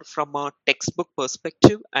more from a textbook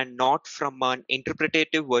perspective and not from an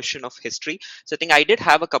interpretative version of history. So I think I did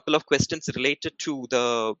have a couple of questions related to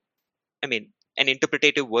an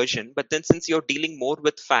interpretative version, but then since you're dealing more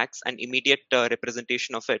with facts and immediate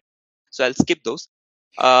representation of it, so I'll skip those.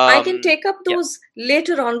 I can take up those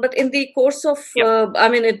later on, but in the course of,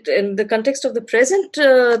 in the context of the present,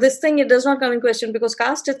 this thing, it does not come in question because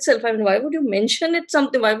caste itself, why would you mention it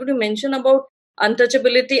something? Why would you mention about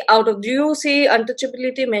untouchability do you see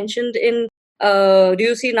untouchability mentioned in, do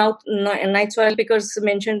you see now Knights Oil Pickers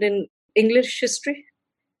mentioned in English history?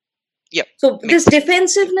 Yeah. So this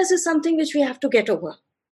defensiveness is something which we have to get over.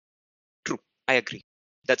 True. I agree.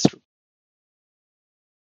 That's true.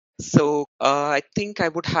 So I think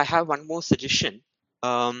I have one more suggestion.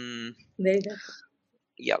 Very good.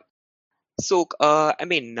 Yeah. So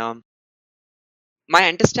my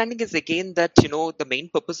understanding is again that the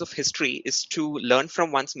main purpose of history is to learn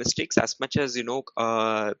from one's mistakes as much as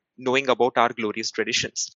knowing about our glorious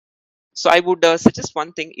traditions. So I would suggest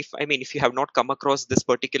one thing. If you have not come across this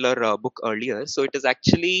particular book earlier, so it is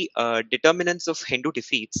actually Determinants of Hindu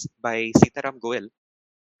Defeats by Sitaram Goel.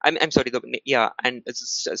 I'm sorry.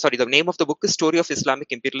 The name of the book is Story of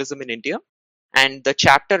Islamic Imperialism in India, and the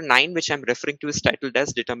chapter 9, which I'm referring to, is titled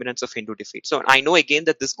as Determinants of Hindu Defeat. So I know again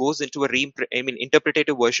that this goes into a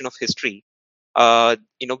interpretative version of history,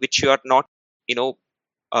 which you are not,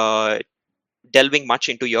 delving much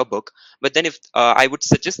into your book. But then if I would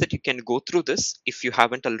suggest that you can go through this if you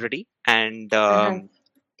haven't already, and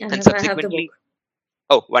subsequently.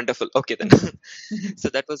 Oh, wonderful. Okay, then. So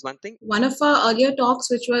that was one thing. One of our earlier talks,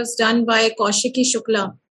 which was done by Kaushiki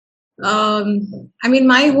Shukla.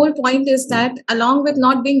 My whole point is that along with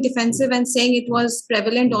not being defensive and saying it was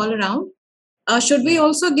prevalent all around, should we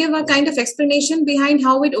also give a kind of explanation behind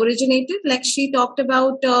how it originated? Like she talked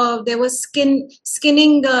about, there was skinning,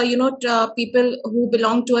 people who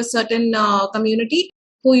belong to a certain community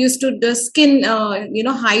who used to skin,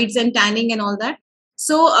 hides and tanning and all that.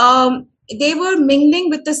 So they were mingling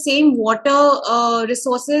with the same water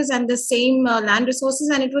resources and the same land resources,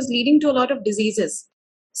 and it was leading to a lot of diseases.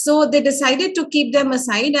 So they decided to keep them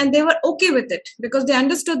aside, and they were okay with it because they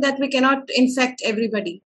understood that we cannot infect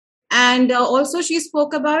everybody. And also she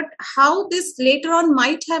spoke about how this later on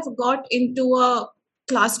might have got into a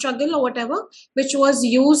class struggle or whatever, which was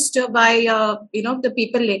used by the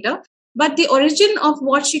people later. But the origin of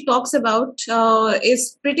what she talks about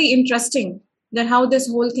is pretty interesting, that how this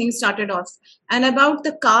whole thing started off. And about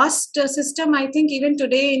the caste system, I think even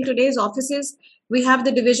today in today's offices, we have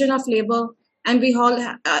the division of labor. And we all,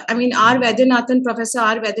 Professor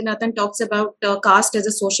R. Vaidyanathan talks about caste as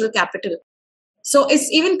a social capital. So it's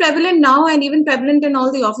even prevalent now and even prevalent in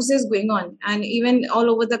all the offices going on and even all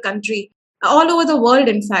over the country. all over the world,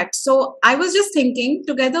 in fact. So I was just thinking,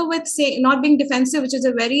 together with, say, not being defensive, which is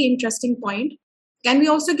a very interesting point, can we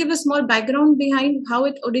also give a small background behind how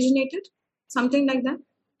it originated? Something like that?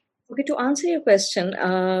 Okay, to answer your question,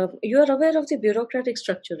 you are aware of the bureaucratic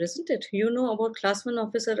structure, isn't it? You know about class 1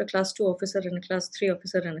 officer, a class 2 officer, and a class 3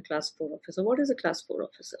 officer, and a class 4 officer. What is a class 4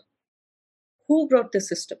 officer? Who brought this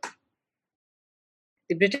system?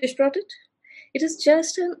 The British brought it. It is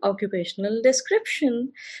just an occupational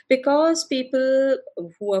description because people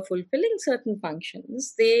who are fulfilling certain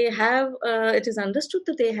functions, they have, it is understood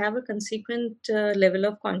that they have a consequent level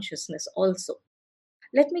of consciousness also.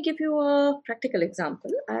 Let me give you a practical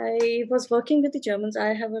example. I was working with the Germans.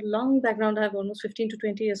 I have a long background. I have almost 15 to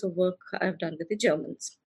 20 years of work I've done with the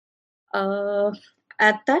Germans.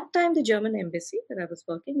 At that time, the German embassy where I was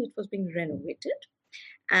working, it was being renovated.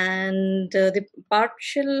 And the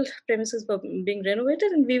partial premises were being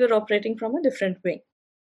renovated, and we were operating from a different wing.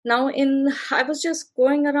 Now, I was just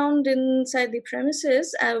going around inside the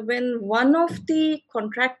premises when one of the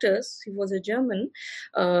contractors, he was a German,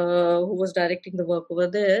 who was directing the work over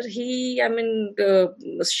there, he,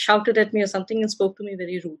 shouted at me or something and spoke to me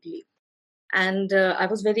very rudely. And I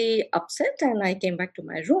was very upset, and I came back to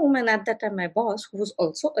my room. And at that time, my boss, who was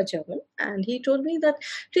also a German, and he told me that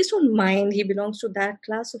please don't mind. He belongs to that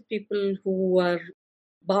class of people who are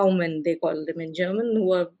Baumen, they call them in German,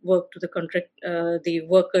 who are work to the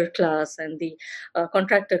worker class and the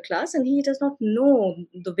contractor class, and he does not know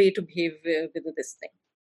the way to behave with this thing.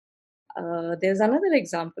 There's another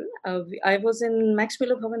example. I was in Max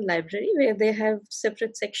Muller Bhavan Library where they have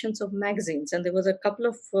separate sections of magazines, and there was a couple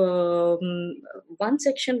of one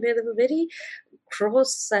section where there were very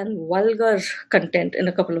gross and vulgar content in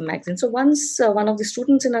a couple of magazines. So once one of the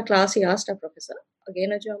students in our class, he asked our professor,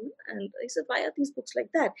 again a German, and he said, "Why are these books like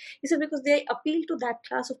that?" He said, "Because they appeal to that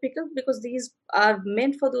class of people, because these are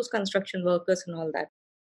meant for those construction workers and all that."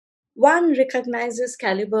 One recognizes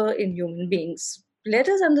caliber in human beings. Let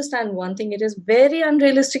us understand one thing. It is very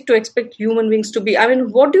unrealistic to expect human beings to be. I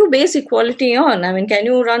mean, what do you base equality on? I mean, can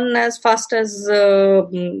you run as fast as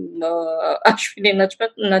Ashwini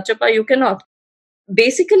Nachapa? You cannot.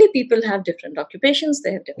 Basically, people have different occupations,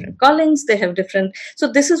 they have different callings, they have different. So,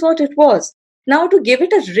 this is what it was. Now, to give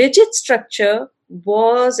it a rigid structure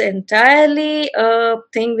was entirely a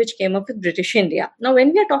thing which came up with British India. Now,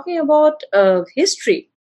 when we are talking about history,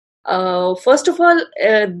 first of all,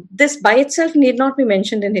 this by itself need not be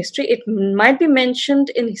mentioned in history. It might be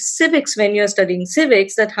mentioned in civics when you're studying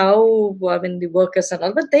civics, that how the workers and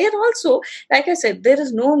all. But there also, like I said, there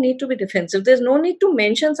is no need to be defensive. There's no need to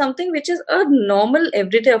mention something which is a normal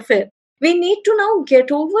everyday affair. We need to now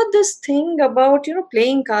get over this thing about,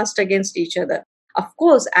 playing caste against each other. Of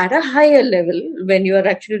course, at a higher level, when you are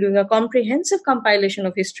actually doing a comprehensive compilation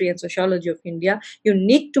of history and sociology of India, you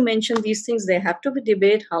need to mention these things. They have to be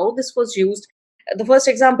debate how this was used. The first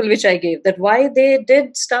example which I gave, that why they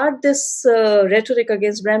did start this rhetoric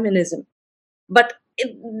against Brahminism. But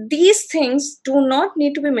these things do not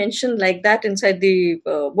need to be mentioned like that inside the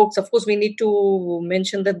books. Of course, we need to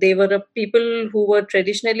mention that they were people who were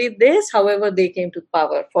traditionally this, however, they came to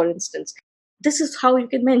power, for instance. This is how you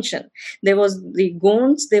can mention. There was the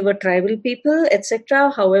Gonds, they were tribal people,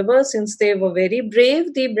 etc. However, since they were very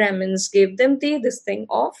brave, the Brahmins gave them this thing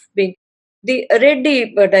of being the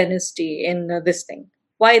Reddy dynasty in this thing.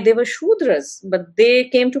 Why? They were Shudras, but they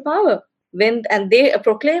came to power. And they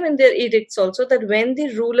proclaim in their edicts also that when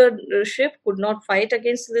the rulership could not fight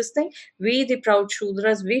against this thing, we, the proud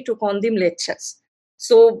Shudras, we took on the Mlechas.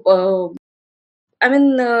 So,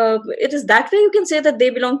 it is that way you can say that they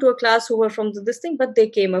belong to a class who were from this thing, but they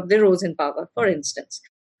came up, they rose in power, for instance.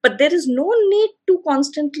 But there is no need to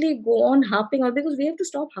constantly go on harping on, because we have to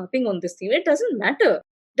stop harping on this thing. It doesn't matter.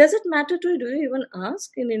 Does it matter to you? Do you even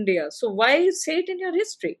ask in India? So why say it in your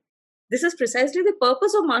history? This is precisely the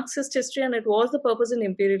purpose of Marxist history, and it was the purpose in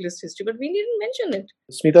imperialist history, but we needn't mention it.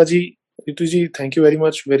 Smita ji, Ritu ji, thank you very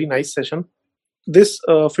much. Very nice session. This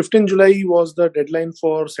 15 July was the deadline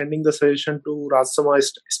for sending the suggestion to Raj Samaj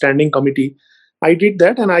Standing Committee. I did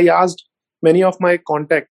that, and I asked many of my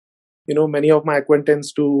many of my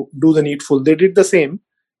acquaintances to do the needful. They did the same.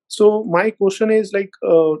 So my question is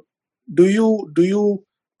do you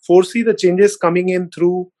foresee the changes coming in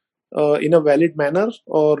through in a valid manner,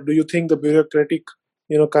 or do you think the bureaucratic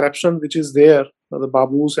corruption which is there, the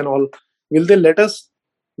babus and all, will they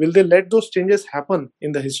let those changes happen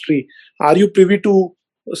in the history? Are you privy to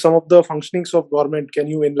some of the functionings of government? Can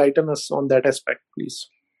you enlighten us on that aspect, please?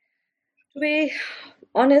 To be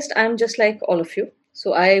honest, I'm just like all of you.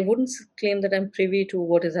 So I wouldn't claim that I'm privy to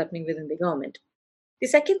what is happening within the government. The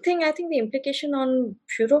second thing, I think the implication on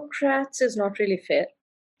bureaucrats is not really fair.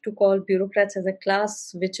 to call bureaucrats as a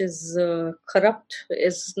class which is corrupt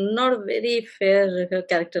is not a very fair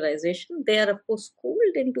characterization. They are, of course,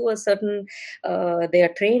 schooled into a certain, they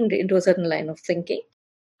are trained into a certain line of thinking,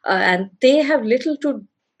 and they have little to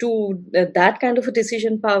do that kind of a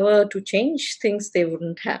decision power to change things they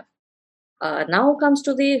wouldn't have. Now comes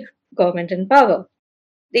to the government in power.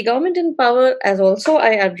 The government in power, as also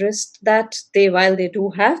I addressed, that they, while they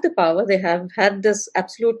do have the power, they have had this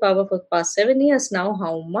absolute power for the past 7 years now.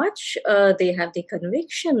 How much they have the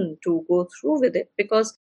conviction to go through with it?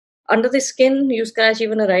 Because under the skin, you scratch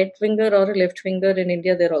even a right winger or a left winger in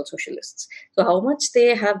India, they're all socialists. So how much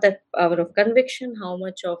they have that power of conviction, how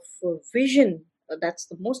much of vision, that's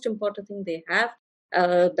the most important thing they have.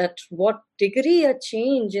 That what degree a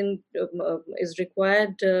change in is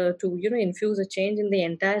required to infuse a change in the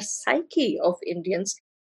entire psyche of Indians,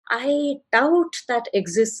 I doubt that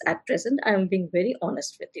exists at present. I am being very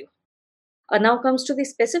honest with you. Now comes to the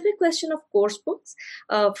specific question of course books.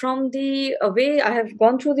 From the way I have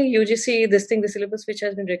gone through the UGC, the syllabus which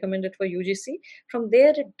has been recommended for UGC, from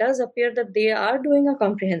there it does appear that they are doing a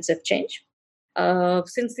comprehensive change.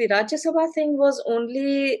 Since the Rajya Sabha thing was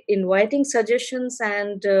only inviting suggestions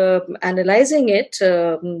and analyzing it,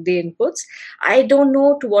 the inputs, I don't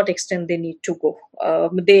know to what extent they need to go.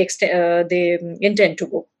 They intend to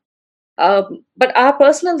go. But our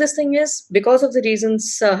personal this thing is, because of the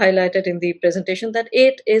reasons highlighted in the presentation, that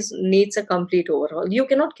it needs a complete overhaul. You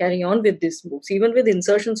cannot carry on with these books, even with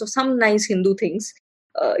insertions of some nice Hindu things.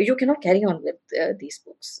 You cannot carry on with these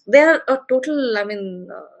books. They are a total,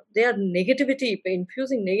 they are negativity,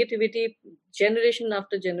 infusing negativity generation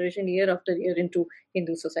after generation, year after year into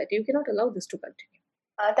Hindu society. You cannot allow this to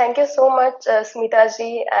continue. Thank you so much, Smita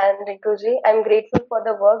ji and Riku ji. I'm grateful for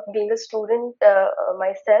the work. Being a student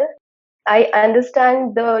myself, I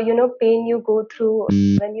understand the pain you go through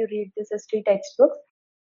when you read this history textbooks.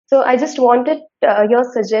 So I just wanted your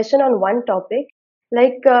suggestion on one topic.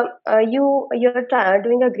 Like you're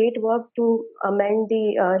doing a great work to amend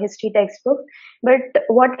the history textbook, but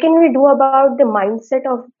what can we do about the mindset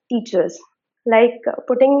of teachers? Like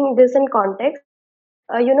putting this in context,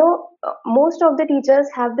 most of the teachers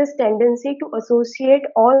have this tendency to associate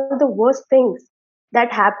all the worst things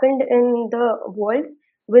that happened in the world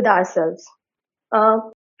with ourselves.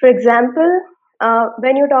 For example,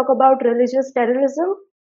 when you talk about religious terrorism,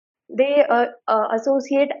 they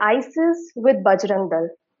associate ISIS with Bajrang Dal,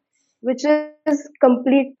 which is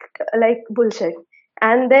complete like bullshit.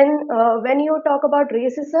 And then when you talk about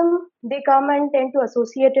racism, they come and tend to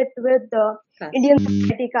associate it with Indian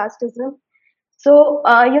society casteism. So,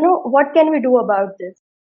 what can we do about this?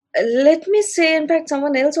 Let me say, in fact,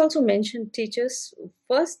 someone else also mentioned teachers.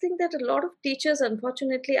 First thing, that a lot of teachers,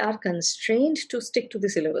 unfortunately, are constrained to stick to the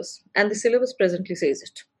syllabus. And the syllabus presently says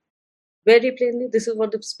it very plainly. This is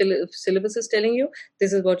what the syllabus is telling you.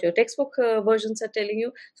 This is what your textbook versions are telling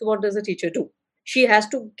you. So what does a teacher do? She has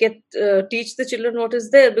to teach the children what is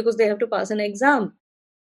there, because they have to pass an exam.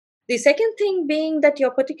 The second thing being that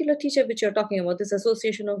your particular teacher, which you're talking about, this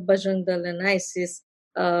association of Bajrang Dal and ISIS,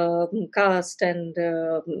 caste and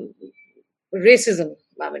racism.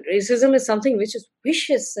 Racism is something which is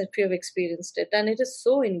vicious if you have experienced it, and it is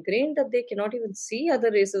so ingrained that they cannot even see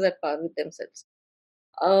other races at par with themselves.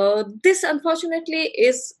 This, unfortunately,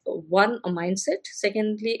 is one, a mindset.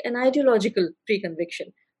 Secondly, an ideological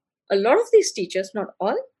pre-conviction. A lot of these teachers, not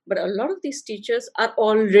all, but a lot of these teachers are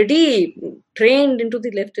already trained into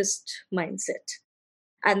the leftist mindset.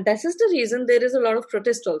 And that is the reason there is a lot of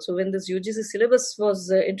protest also. When this UGC syllabus was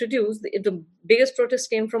introduced, the biggest protest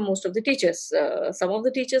came from most of the teachers. Some of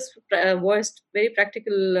the teachers voiced very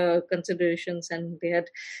practical considerations, and they had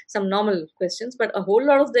some normal questions. But a whole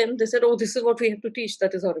lot of them, they said, oh, this is what we have to teach.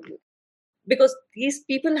 That is horrible. Because these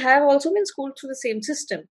people have also been schooled through the same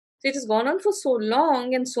system. So it has gone on for so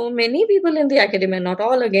long, and so many people in the academia, not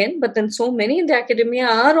all again, but then so many in the academia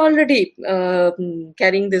are already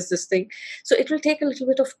carrying this thing. So it will take a little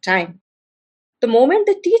bit of time. The moment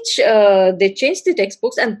they change the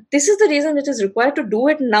textbooks, and this is the reason it is required to do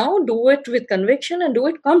it now, do it with conviction and do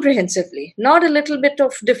it comprehensively. Not a little bit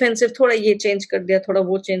of defensive, thoda ye change kar diya, thoda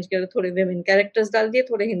wo change kar diya, thode women characters dal diye,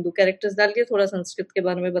 thode Hindu characters dal diye, thoda Sanskrit ke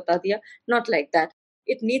baare mein bata diya. Not like that.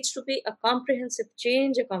 It needs to be a comprehensive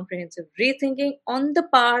change, a comprehensive rethinking on the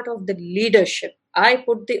part of the leadership. I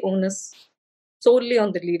put the onus solely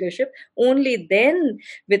on the leadership. Only then,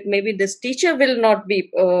 with maybe this teacher will not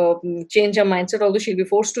be change her mindset, although she'll be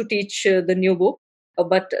forced to teach the new book.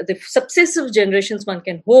 But the successive generations, one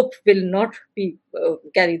can hope, will not be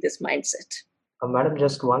carry this mindset. Madam,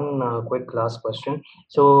 just one quick last question.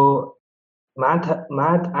 So, math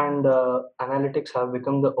and analytics have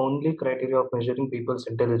become the only criteria of measuring people's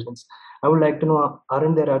intelligence. I would like to know,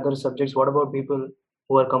 aren't there other subjects? What about people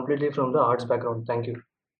who are completely from the arts background? Thank you.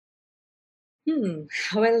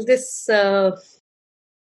 Well, this uh,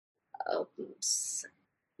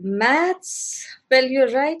 maths, well,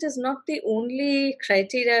 you're right, is not the only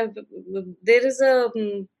criteria. There is a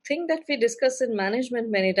thing that we discuss in management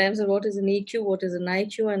many times of what is an EQ, what is an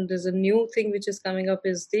IQ, and there's a new thing which is coming up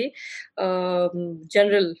is the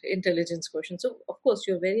general intelligence quotient. So, of course,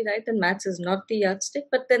 you're very right that maths is not the yardstick,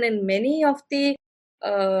 but then in many of the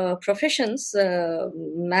professions,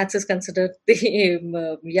 maths is considered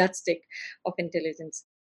the yardstick of intelligence.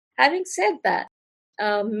 Having said that,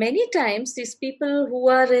 many times these people who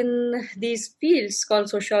are in these fields called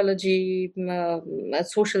sociology,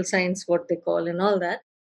 social science, what they call, and all that,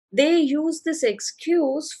 they use this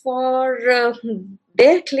excuse for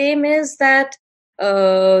their claim is that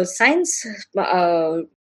science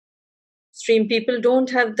stream people don't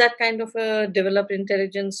have that kind of a developed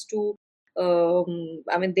intelligence to.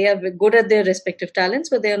 I mean, they are good at their respective talents,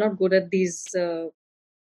 but they are not good at these.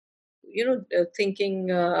 Thinking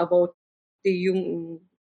about the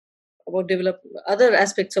about develop other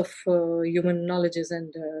aspects of human knowledges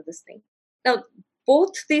and this thing. Now,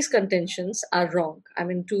 both these contentions are wrong. I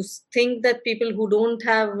mean, to think that people who don't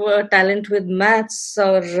have talent with maths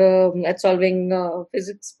or at solving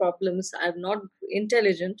physics problems are not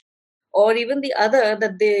intelligent, or even the other,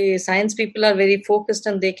 that the science people are very focused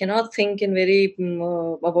and they cannot think in very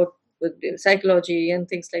about psychology and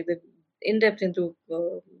things like that, in depth into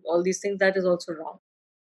all these things, that is also wrong.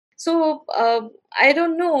 So I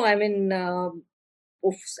don't know. I mean,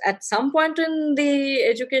 at some point in the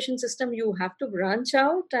education system, you have to branch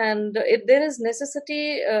out, and if there is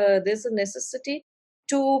necessity, there's a necessity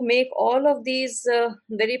to make all of these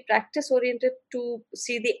very practice oriented to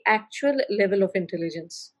see the actual level of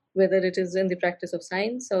intelligence, whether it is in the practice of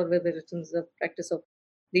science or whether it is the practice of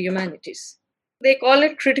the humanities. They call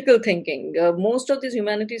it critical thinking. Most of these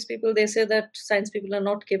humanities people, they say that science people are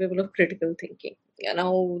not capable of critical thinking.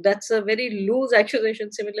 That's a very loose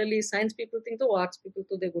accusation. Similarly, science people think the arts people,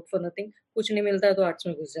 तो they're good for nothing. कुछ नहीं मिलता है तो arts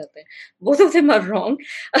में घुस जाते हैं. Both of them are wrong.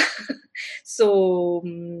 So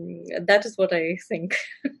that is what I think.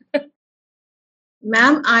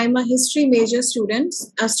 Ma'am, I'm a history major student,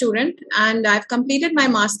 and I've completed my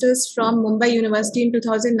master's from Mumbai University in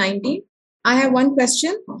 2019. I have one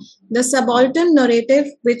question. The subaltern narrative,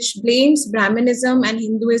 which blames Brahminism and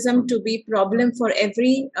Hinduism to be problem for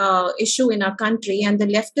every issue in our country, and the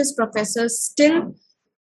leftist professors still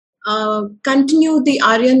continue the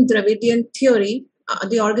Aryan Dravidian theory,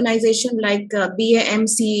 the organization like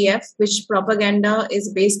BAMCEF, which propaganda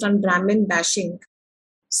is based on Brahmin bashing.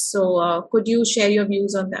 So could you share your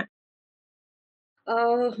views on that?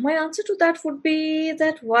 My answer to that would be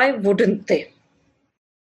that why wouldn't they?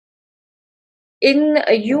 In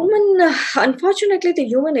a human, unfortunately, the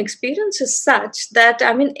human experience is such that,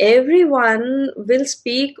 I mean, everyone will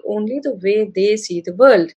speak only the way they see the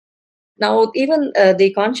world. Now, even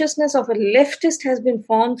the consciousness of a leftist has been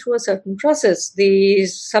formed through a certain process. The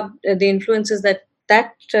influences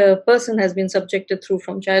that person has been subjected through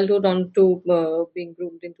from childhood on to being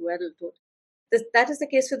groomed into adulthood. That is the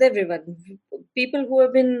case with everyone. People who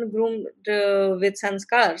have been groomed with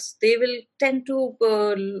sanskars, they will tend to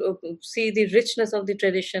see the richness of the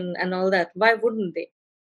tradition and all that. Why wouldn't they?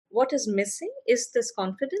 What is missing is this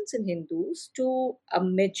confidence in Hindus, to a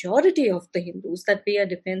majority of the Hindus, that we are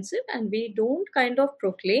defensive and we don't kind of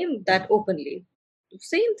proclaim that openly.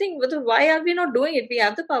 Same thing, why are we not doing it? We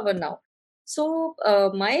have the power now. So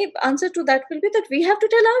my answer to that will be that we have to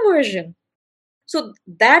tell our version. So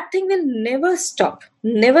that thing will never stop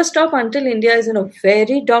until India is in a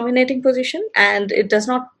very dominating position, and it does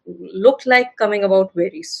not look like coming about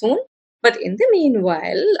very soon. But in the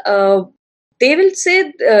meanwhile, they will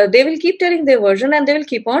keep telling their version and they will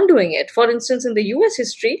keep on doing it. For instance, in the US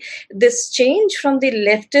history, this change from the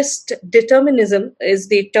leftist determinism is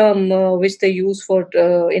the term which they use for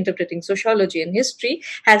interpreting sociology and history,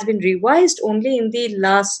 has been revised only in the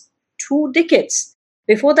last 2 decades.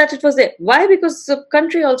 Before that, it was there. Why? Because the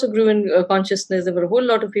country also grew in consciousness. There were a whole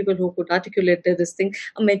lot of people who could articulate this thing.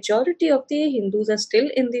 A majority of the Hindus are still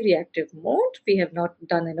in the reactive mode. We have not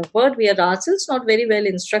done enough work. We are ourselves not very well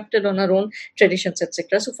instructed on our own traditions,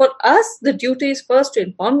 etc. So for us, the duty is first to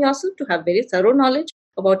inform yourself, to have very thorough knowledge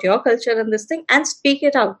about your culture and this thing, and speak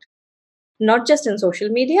it out. Not just in social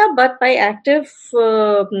media, but by active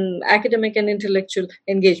academic and intellectual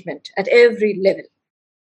engagement at every level.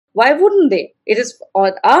 Why wouldn't they? It is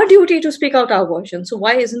our duty to speak out our version. So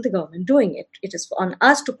why isn't the government doing it? It is on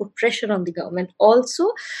us to put pressure on the government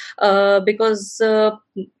also, because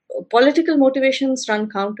political motivations run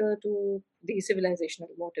counter to the civilizational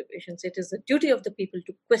motivations. It is the duty of the people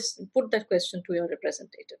to put that question to your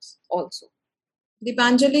representatives also.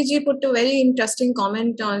 Dipanjali ji put a very interesting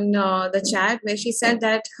comment on the chat where she said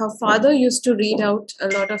that her father used to read out a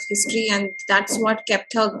lot of history and that's what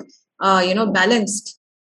kept her, balanced.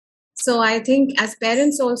 So I think as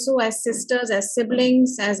parents also, as sisters, as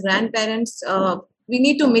siblings, as grandparents, we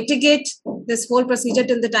need to mitigate this whole procedure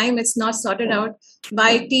till the time it's not sorted out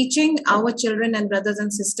by teaching our children and brothers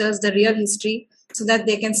and sisters the real history so that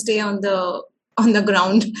they can stay on the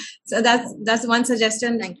ground. So that's one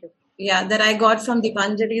suggestion. Thank you. Yeah, that I got from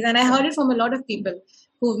Dipanjali, and I heard it from a lot of people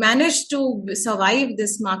who've managed to survive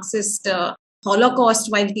this Marxist Holocaust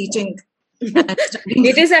while teaching.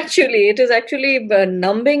 It is actually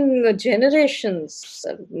numbing generations.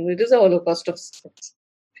 It is a Holocaust of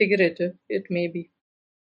figurative. It may be.